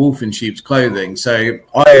 I'm a wolf in sheep's clothing. So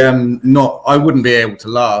I wouldn't be able to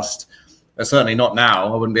last, certainly not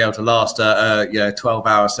now. I wouldn't be able to last a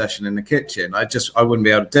 12-hour session in the kitchen. I wouldn't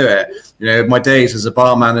be able to do it. You know, my days as a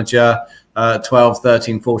bar manager, 12,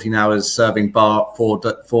 13, 14 hours serving bar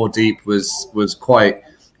four deep was quite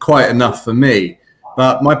enough for me.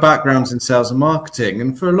 But my background's in sales and marketing,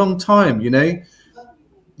 and for a long time, you know,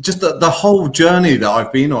 just the whole journey that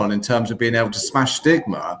I've been on in terms of being able to smash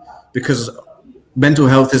stigma, because mental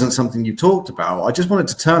health isn't something you talked about. I just wanted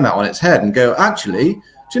to turn that on its head and go, actually, do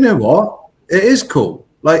you know what? It is cool.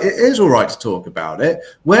 Like, it is all right to talk about it.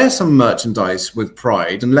 Wear some merchandise with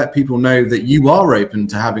pride and let people know that you are open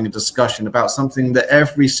to having a discussion about something that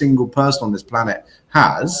every single person on this planet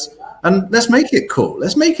has. And let's make it cool.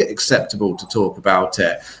 Let's make it acceptable to talk about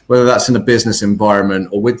it, whether that's in a business environment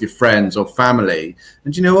or with your friends or family.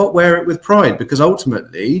 And you know what? Wear it with pride, because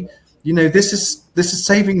ultimately, you know, this is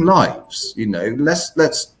saving lives. You know, let's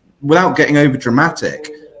without getting over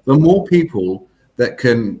dramatic, the more people that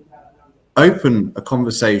can open a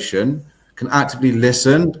conversation, can actively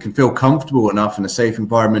listen, can feel comfortable enough in a safe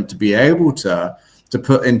environment to be able to to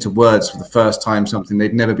put into words for the first time something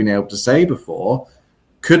they'd never been able to say before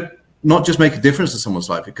could not just make a difference to someone's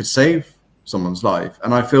life, it could save someone's life.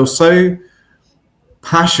 And I feel so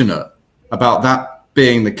passionate about that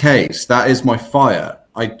being the case. That is my fire.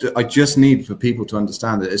 I just need for people to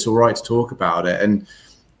understand that it's all right to talk about it. And,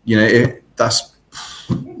 you know,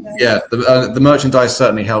 the merchandise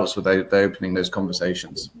certainly helps with opening those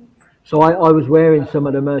conversations. So I was wearing some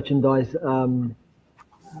of the merchandise,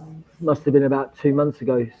 must have been about 2 months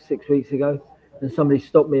ago, 6 weeks ago, and somebody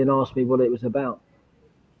stopped me and asked me what it was about.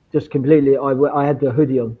 Just completely, I had the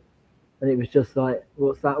hoodie on, and it was just like,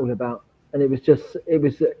 what's that all about? And it was,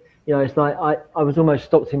 you know, it's like I was almost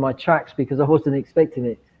stopped in my tracks because I wasn't expecting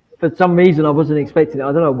it. For some reason, I wasn't expecting it.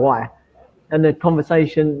 I don't know why. And the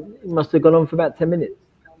conversation must have gone on for about 10 minutes.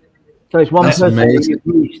 So it's one person that you've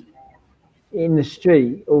reached in the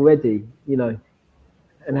street already, you know,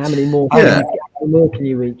 and how many more can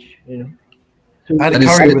you reach, you know? So I had a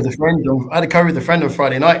curry with a friend on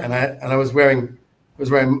Friday night, and I was wearing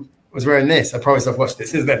this. I promise I've watched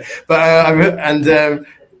this, isn't it? But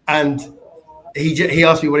and he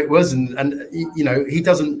asked me what it was, and you know, he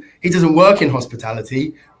doesn't work in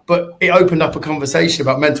hospitality, but it opened up a conversation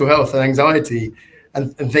about mental health and anxiety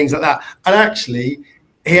and things like that. And actually,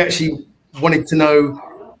 he actually wanted to know,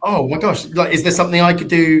 oh my gosh, like, is there something I could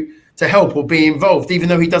do to help or be involved? Even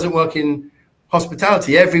though he doesn't work in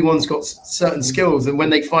hospitality, everyone's got certain skills, and when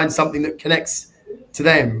they find something that connects to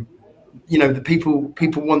them, you know, the people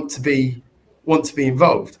want to be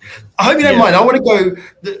involved. I hope you don't mind. I want to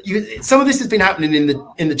go. Some of this has been happening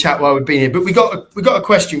in the chat while we've been here, but we got a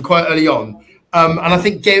question quite early on, and I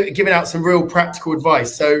think giving out some real practical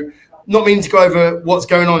advice. So, not meaning to go over what's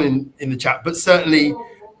going on in the chat, but certainly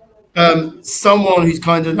someone who's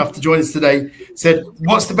kind enough to join us today said,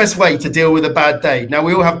 "What's the best way to deal with a bad day?" Now,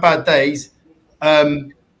 we all have bad days,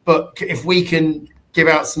 but if we can give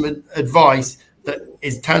out some advice that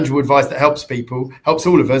is tangible advice that helps people, helps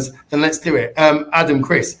all of us, then let's do it. Adam,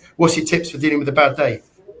 Kris, what's your tips for dealing with a bad day?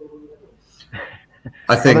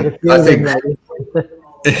 I think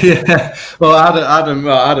yeah. Well, Adam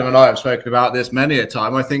and I have spoken about this many a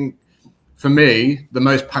time. I think for me, the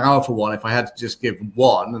most powerful one, if I had to just give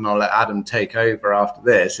one, and I'll let Adam take over after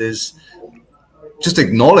this, is just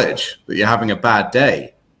acknowledge that you're having a bad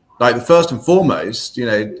day. Like, the first and foremost, you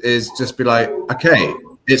know, is just be like, okay,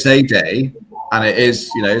 it's a day, and it is,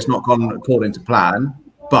 you know, it's not gone according to plan,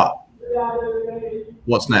 but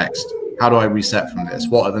what's next? How do I reset from this?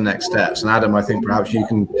 What are the next steps? And Adam, I think perhaps you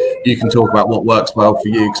can talk about what works well for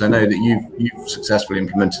you, because I know that you've successfully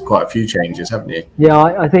implemented quite a few changes, haven't you? Yeah,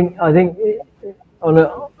 I think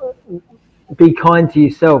be kind to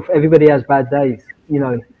yourself. Everybody has bad days, you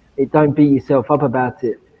know. Don't beat yourself up about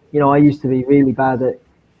it. You know, I used to be really bad at,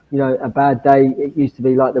 you know, a bad day. It used to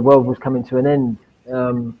be like the world was coming to an end.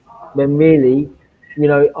 When really, you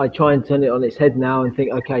know, I try and turn it on its head now and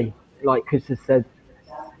think, okay, like Kris has said,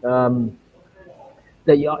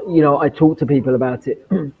 that, you know, I talk to people about it.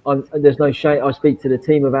 There's no shame. I speak to the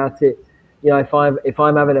team about it. You know, if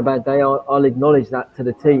I'm having a bad day, I'll acknowledge that to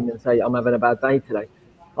the team and say, I'm having a bad day today.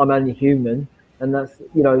 I'm only human, and that's,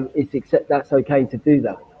 you know, that's okay to do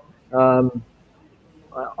that.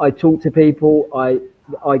 I talk to people.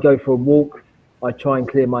 I go for a walk. I try and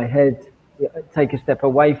clear my head. Take a step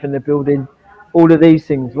away from the building. All of these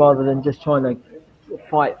things, rather than just trying to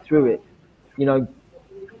fight through it. You know,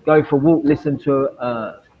 go for a walk. Listen to.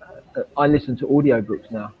 I listen to audiobooks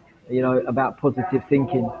now. You know, about positive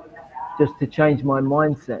thinking, just to change my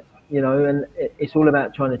mindset. You know, and it's all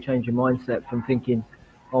about trying to change your mindset from thinking,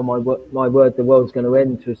 oh my word, the world's going to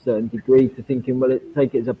end, to a certain degree, to thinking, well,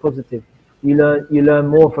 take it as a positive. You learn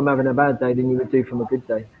more from having a bad day than you would do from a good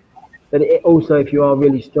day. But also, if you are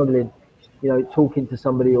really struggling, you know, talking to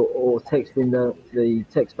somebody or texting the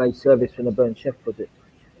text-based service from the Burnt Chef project.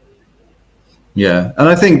 Yeah, and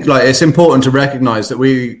I think, like, it's important to recognize that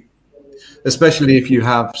we, especially if you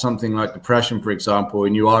have something like depression, for example,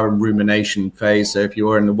 and you are in rumination phase, so if you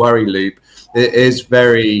are in the worry loop, it is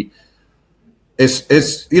very,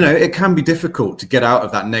 it's you know, it can be difficult to get out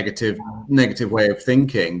of that negative way of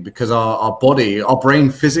thinking, because our brain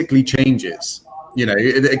physically changes. You know,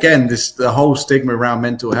 again, the whole stigma around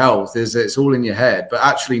mental health is it's all in your head, but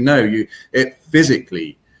actually, no, it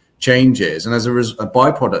physically changes. And as a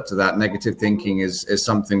byproduct of that, negative thinking is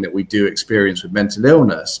something that we do experience with mental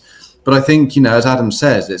illness. But I think, you know, as Adam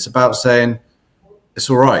says, it's about saying, it's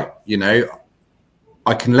all right. You know,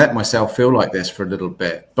 I can let myself feel like this for a little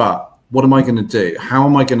bit, but what am I going to do? How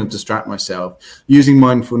am I going to distract myself? Using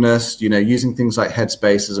mindfulness, you know, using things like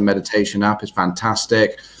Headspace as a meditation app is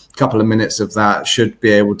fantastic. A couple of minutes of that should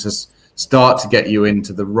be able to start to get you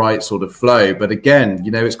into the right sort of flow. But again,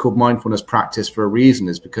 you know, it's called mindfulness practice for a reason,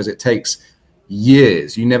 is because it takes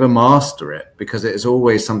years. You never master it because it is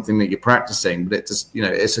always something that you're practicing, but it just, you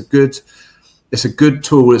know, it's a good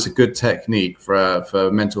tool. It's a good technique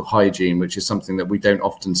for mental hygiene, which is something that we don't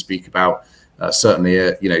often speak about, certainly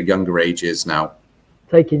at, you know, younger ages now.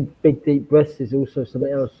 Taking big deep breaths is also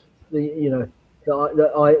something else, you know,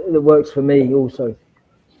 that works for me also.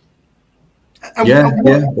 Yeah,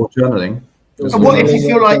 or journaling. And what if you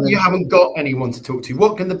feel like you haven't got anyone to talk to?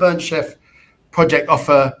 What can the Burnt Chef project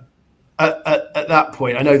offer at that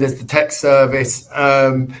point? I know there's the text service,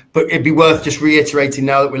 but it'd be worth just reiterating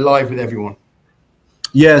now that we're live with everyone.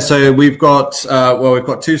 Yeah, so we've got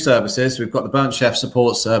two services. We've got the Burnt Chef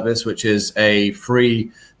support service, which is a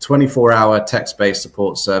free 24-hour text-based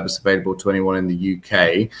support service available to anyone in the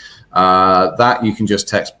UK. That you can just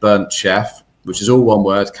text Burnt Chef, which is all one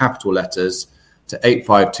word, capital letters, to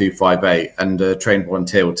 85258, and a trained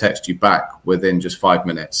volunteer will text you back within just 5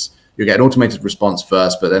 minutes. You'll get an automated response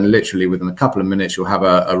first, but then literally within a couple of minutes, you'll have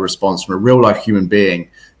a response from a real-life human being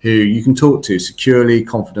who you can talk to securely,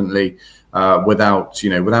 confidently, without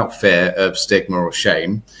fear of stigma or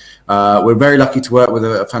shame. We're very lucky to work with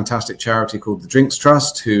a fantastic charity called the Drinks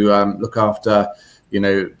Trust, who look after, you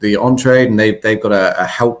know, the on-trade, and they've got a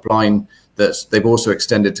helpline that they've also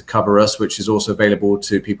extended to cover us, which is also available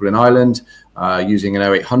to people in Ireland using an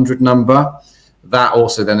 0800 number. That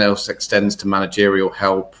also then extends to managerial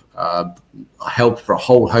help, help for a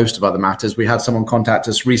whole host of other matters. We had someone contact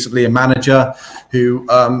us recently, a manager who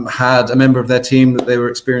had a member of their team that they were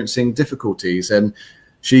experiencing difficulties, and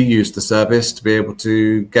she used the service to be able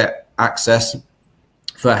to get access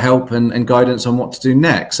for help and guidance on what to do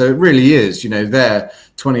next. So it really is, you know, there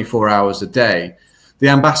 24 hours a day. The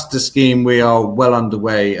ambassador scheme, we are well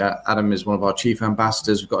underway. Adam is one of our chief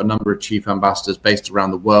ambassadors. We've got a number of chief ambassadors based around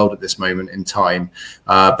the world at this moment in time.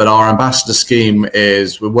 But our ambassador scheme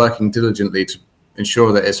is, we're working diligently to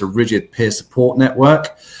ensure that it's a rigid peer support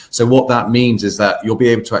network. So what that means is that you'll be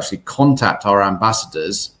able to actually contact our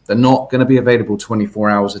ambassadors. They're not going to be available 24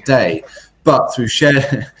 hours a day, but through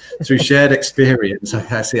shared experience,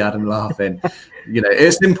 I see Adam laughing. You know,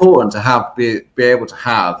 it's important to be able to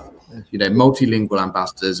have, you know, multilingual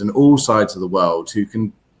ambassadors in all sides of the world who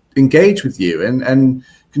can engage with you and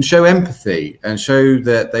can show empathy and show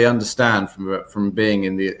that they understand from being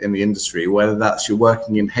in the industry, whether that's you're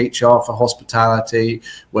working in HR for hospitality,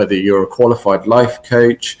 whether you're a qualified life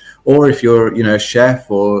coach, or if you're, you know, a chef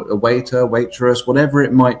or a waiter, waitress, whatever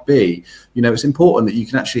it might be. You know, it's important that you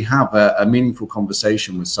can actually have a meaningful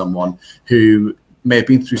conversation with someone who may have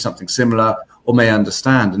been through something similar or may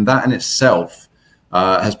understand, and that in itself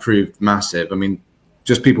has proved massive. I mean,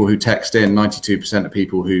 just people who text in, 92% of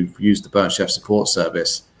people who've used the Burnt Chef support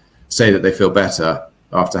service say that they feel better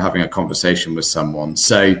after having a conversation with someone.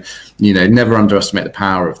 So, you know, never underestimate the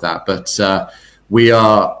power of that. But I'm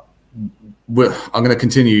going to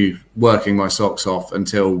continue working my socks off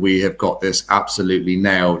until we have got this absolutely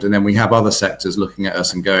nailed. And then we have other sectors looking at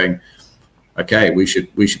us and going, okay, we should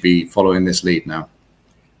be following this lead now.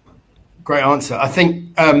 Great answer. I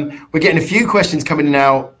think we're getting a few questions coming in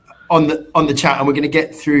now on the chat, and we're going to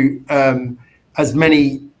get through as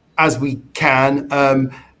many as we can.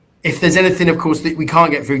 If there's anything, of course, that we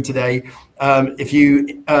can't get through today, if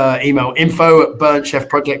you email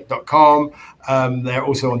info@burntchefproject.com. They're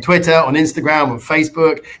also on Twitter, on Instagram, on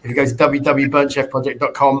Facebook. If you go to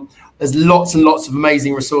www.burntchefproject.com, there's lots and lots of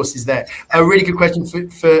amazing resources there. A really good question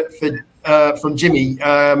from Jimmy.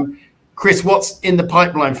 Kris, what's in the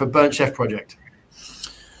pipeline for Burnt Chef Project?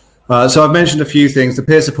 So I've mentioned a few things. The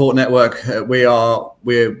peer support network we're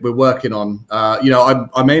working on. You know,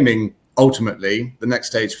 I'm aiming ultimately the next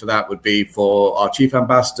stage for that would be for our chief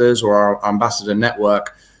ambassadors or our ambassador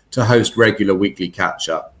network to host regular weekly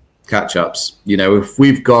catch-ups. You know, if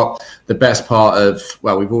we've got the best part of,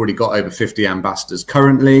 well, we've already got over 50 ambassadors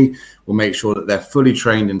currently. We'll make sure that they're fully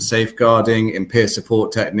trained in safeguarding, in peer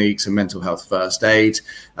support techniques and mental health first aid.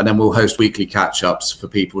 And then we'll host weekly catch-ups for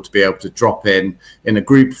people to be able to drop in a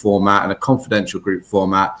group format, in a confidential group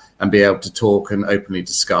format, and be able to talk and openly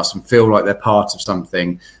discuss and feel like they're part of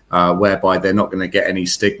something whereby they're not going to get any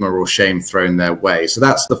stigma or shame thrown their way. So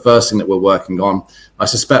that's the first thing that we're working on. I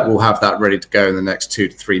suspect we'll have that ready to go in the next 2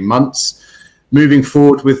 to 3 months. Moving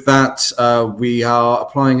forward with that, we are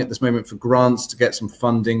applying at this moment for grants to get some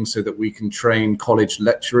funding so that we can train college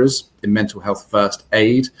lecturers in mental health first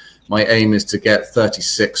aid. My aim is to get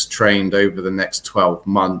 36 trained over the next 12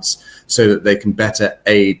 months so that they can better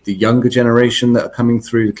aid the younger generation that are coming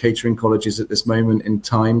through the catering colleges at this moment in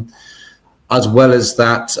time. As well as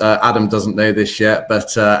that, Adam doesn't know this yet,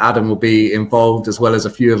 but Adam will be involved, as well as a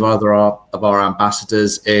few of our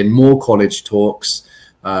ambassadors, in more college talks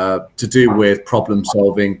to do with problem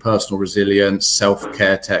solving, personal resilience,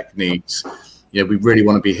 self-care techniques. You know, we really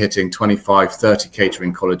want to be hitting 25, 30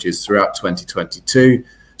 catering colleges throughout 2022,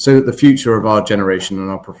 so that the future of our generation and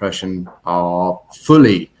our profession are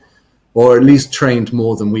fully, or at least trained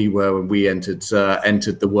more than we were when we entered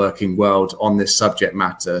the working world on this subject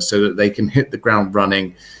matter, so that they can hit the ground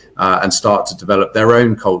running and start to develop their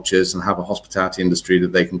own cultures and have a hospitality industry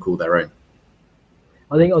that they can call their own.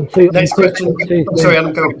 I think on two things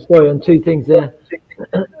there.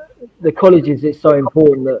 The colleges, it's so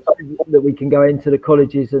important that we can go into the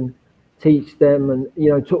colleges and teach them, and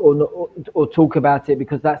or talk about it,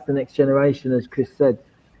 because that's the next generation, as Kris said,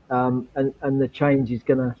 and the change is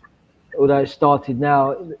gonna, although it started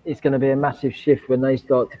now, it's going to be a massive shift when they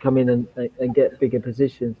start to come in and get bigger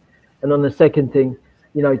positions. And on the second thing,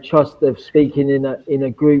 trust of speaking in a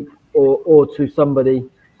group or to somebody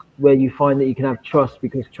where you find that you can have trust,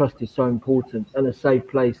 because trust is so important, and a safe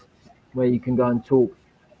place where you can go and talk.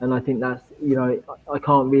 And I think that's, I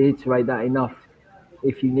can't reiterate that enough.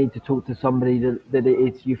 If you need to talk to somebody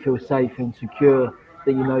that you feel safe and secure,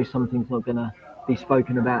 that something's not going to be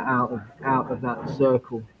spoken about out of that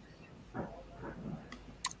circle.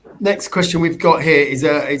 Next question we've got here is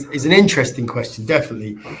an interesting question,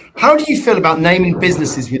 definitely. How do you feel about naming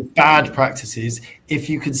businesses with bad practices if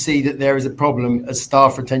you can see that there is a problem as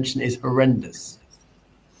staff retention is horrendous?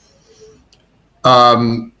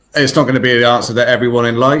 It's not going to be the answer that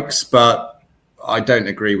everyone likes, but I don't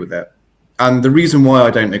agree with it. And the reason why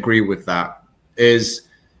I don't agree with that is,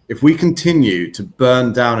 if we continue to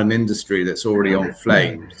burn down an industry that's already on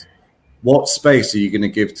flames, what space are you going to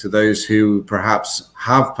give to those who perhaps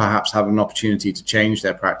have an opportunity to change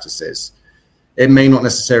their practices? It may not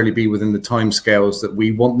necessarily be within the timescales that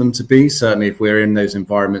we want them to be, certainly if we're in those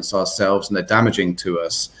environments ourselves and they're damaging to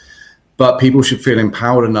us. But people should feel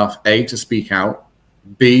empowered enough, A, to speak out,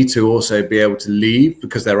 B, to also be able to leave,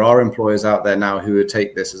 because there are employers out there now who would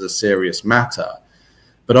take this as a serious matter.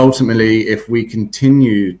 But ultimately, if we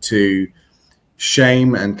continue to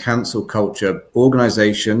shame and cancel culture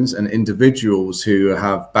organizations and individuals who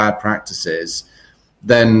have bad practices,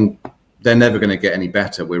 then they're never going to get any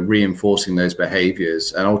better. We're reinforcing those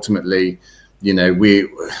behaviors. And ultimately, the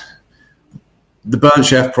Burnt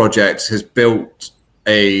Chef Project has built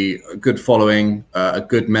a good following, a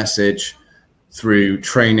good message through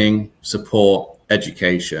training, support,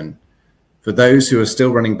 education. For those who are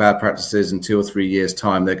still running bad practices in 2 or 3 years'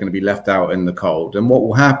 time, they're going to be left out in the cold. And what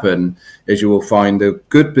will happen is you will find the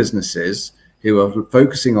good businesses who are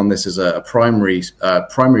focusing on this as a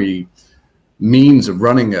primary means of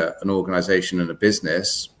running an organization and a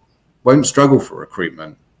business won't struggle for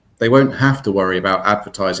recruitment. They won't have to worry about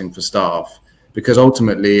advertising for staff, because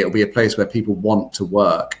ultimately it'll be a place where people want to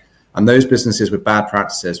work. And those businesses with bad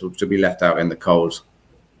practices will be left out in the cold,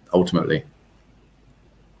 ultimately.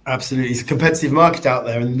 Absolutely. It's a competitive market out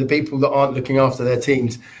there, and the people that aren't looking after their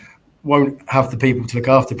teams won't have the people to look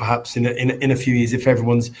after perhaps in a few years if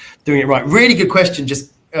everyone's doing it right. Really good question.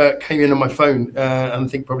 Just came in on my phone, and I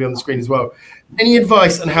think probably on the screen as well. Any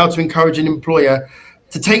advice on how to encourage an employer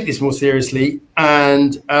to take this more seriously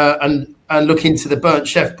and look into the Burnt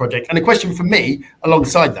Chef Project? And a question for me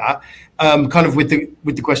alongside that, kind of with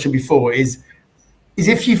the question before, is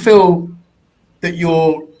if you feel that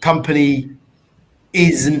your company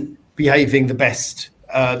isn't behaving the best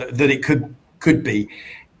that it could be,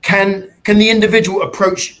 can the individual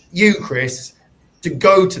approach you, Kris, to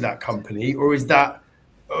go to that company, or is that,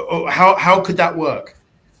 or how could that work?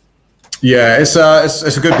 Yeah, it's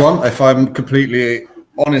a good one. If I'm completely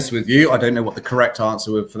honest with you, I don't know what the correct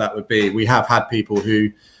answer for that would be. We have had people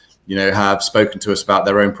who, have spoken to us about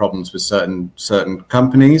their own problems with certain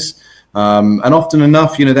companies. And often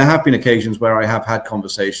enough, there have been occasions where I have had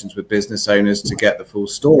conversations with business owners to get the full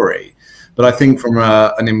story. But I think from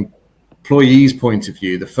an employee's point of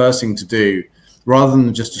view, the first thing to do, rather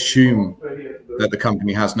than just assume that the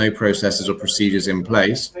company has no processes or procedures in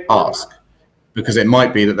place, ask. Because it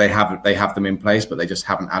might be that they have them in place, but they just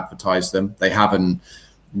haven't advertised them. They haven't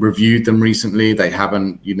reviewed them recently. They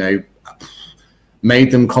haven't,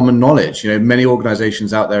 made them common knowledge. Many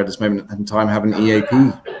organizations out there at this moment in time have an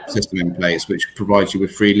EAP system in place, which provides you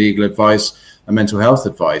with free legal advice and mental health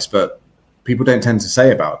advice, but people don't tend to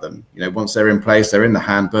say about them. Once they're in place, they're in the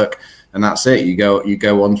handbook, and that's it. You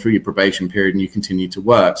go on through your probation period and you continue to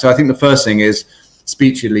work. So I think the first thing is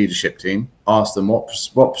speak to your leadership team, ask them what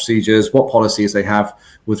procedures, what policies they have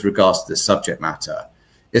with regards to this subject matter.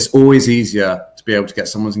 it's always easier to be able to get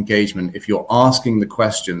someone's engagement if you're asking the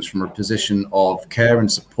questions from a position of care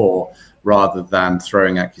and support rather than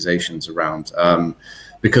throwing accusations around.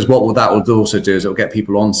 Because that will also do is it'll get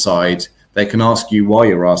people on side. They can ask you why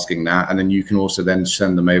you're asking that, and then you can also then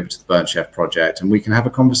send them over to the Burnt Chef Project, and we can have a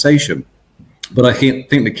conversation. But I think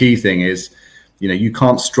the key thing is, you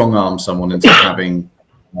can't strong arm someone into having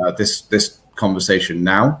this conversation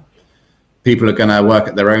now. People are going to work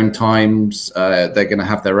at their own times. They're going to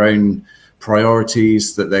have their own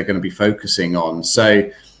priorities that they're going to be focusing on. So,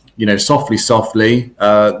 softly,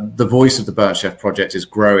 the voice of the Burnt Chef Project is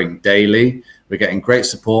growing daily. We're getting great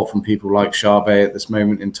support from people like Charvet at this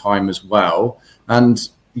moment in time as well. And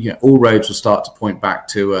all roads will start to point back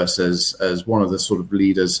to us as one of the sort of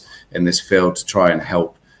leaders in this field to try and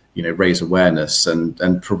help, raise awareness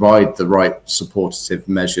and provide the right supportive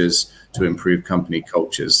measures to improve company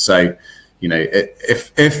cultures. So,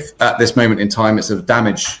 if at this moment in time it's of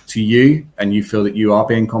damage to you and you feel that you are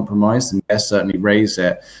being compromised, then yes, certainly raise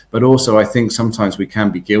it. But also, I think sometimes we can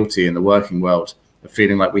be guilty in the working world of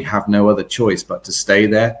feeling like we have no other choice but to stay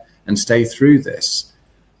there and stay through this.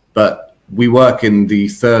 But we work in the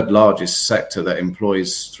third largest sector that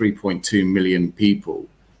employs 3.2 million people.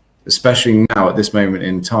 Especially now at this moment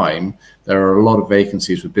in time, there are a lot of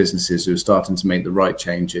vacancies for businesses who are starting to make the right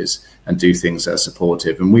changes and do things that are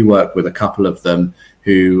supportive. And we work with a couple of them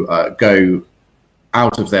who go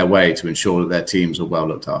out of their way to ensure that their teams are well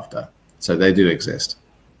looked after. So they do exist.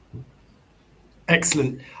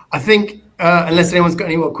 Excellent. I think unless anyone's got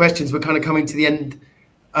any more questions, we're kind of coming to the end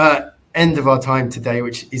of our time today,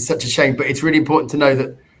 which is such a shame. But it's really important to know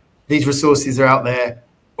that these resources are out there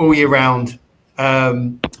all year round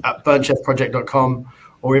at burntchefproject.com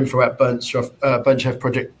or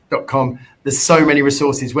info@burntchefproject.com. There's so many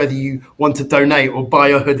resources, whether you want to donate or buy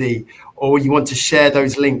a hoodie, or you want to share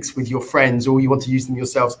those links with your friends, or you want to use them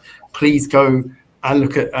yourselves. Please go and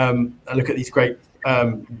look at these great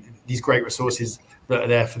resources that are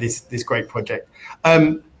there for this great project.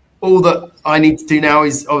 All that I need to do now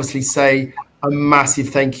is obviously say a massive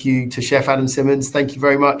thank you to Chef Adam Simmonds. Thank you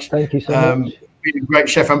very much. Thank you so much. Really great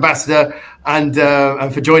chef ambassador, and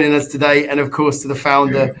for joining us today, and of course to the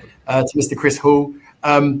founder, to Mr. Kris Hall,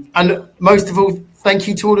 and most of all, thank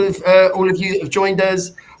you to all of you that have joined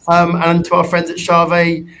us, and to our friends at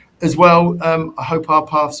Charvet as well. I hope our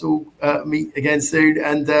paths will meet again soon,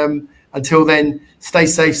 and until then, stay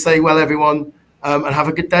safe, stay well, everyone. And have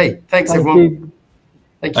a good day. Thanks, everyone.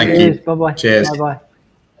 Thank you. Thank you. Bye bye. Cheers. Bye bye.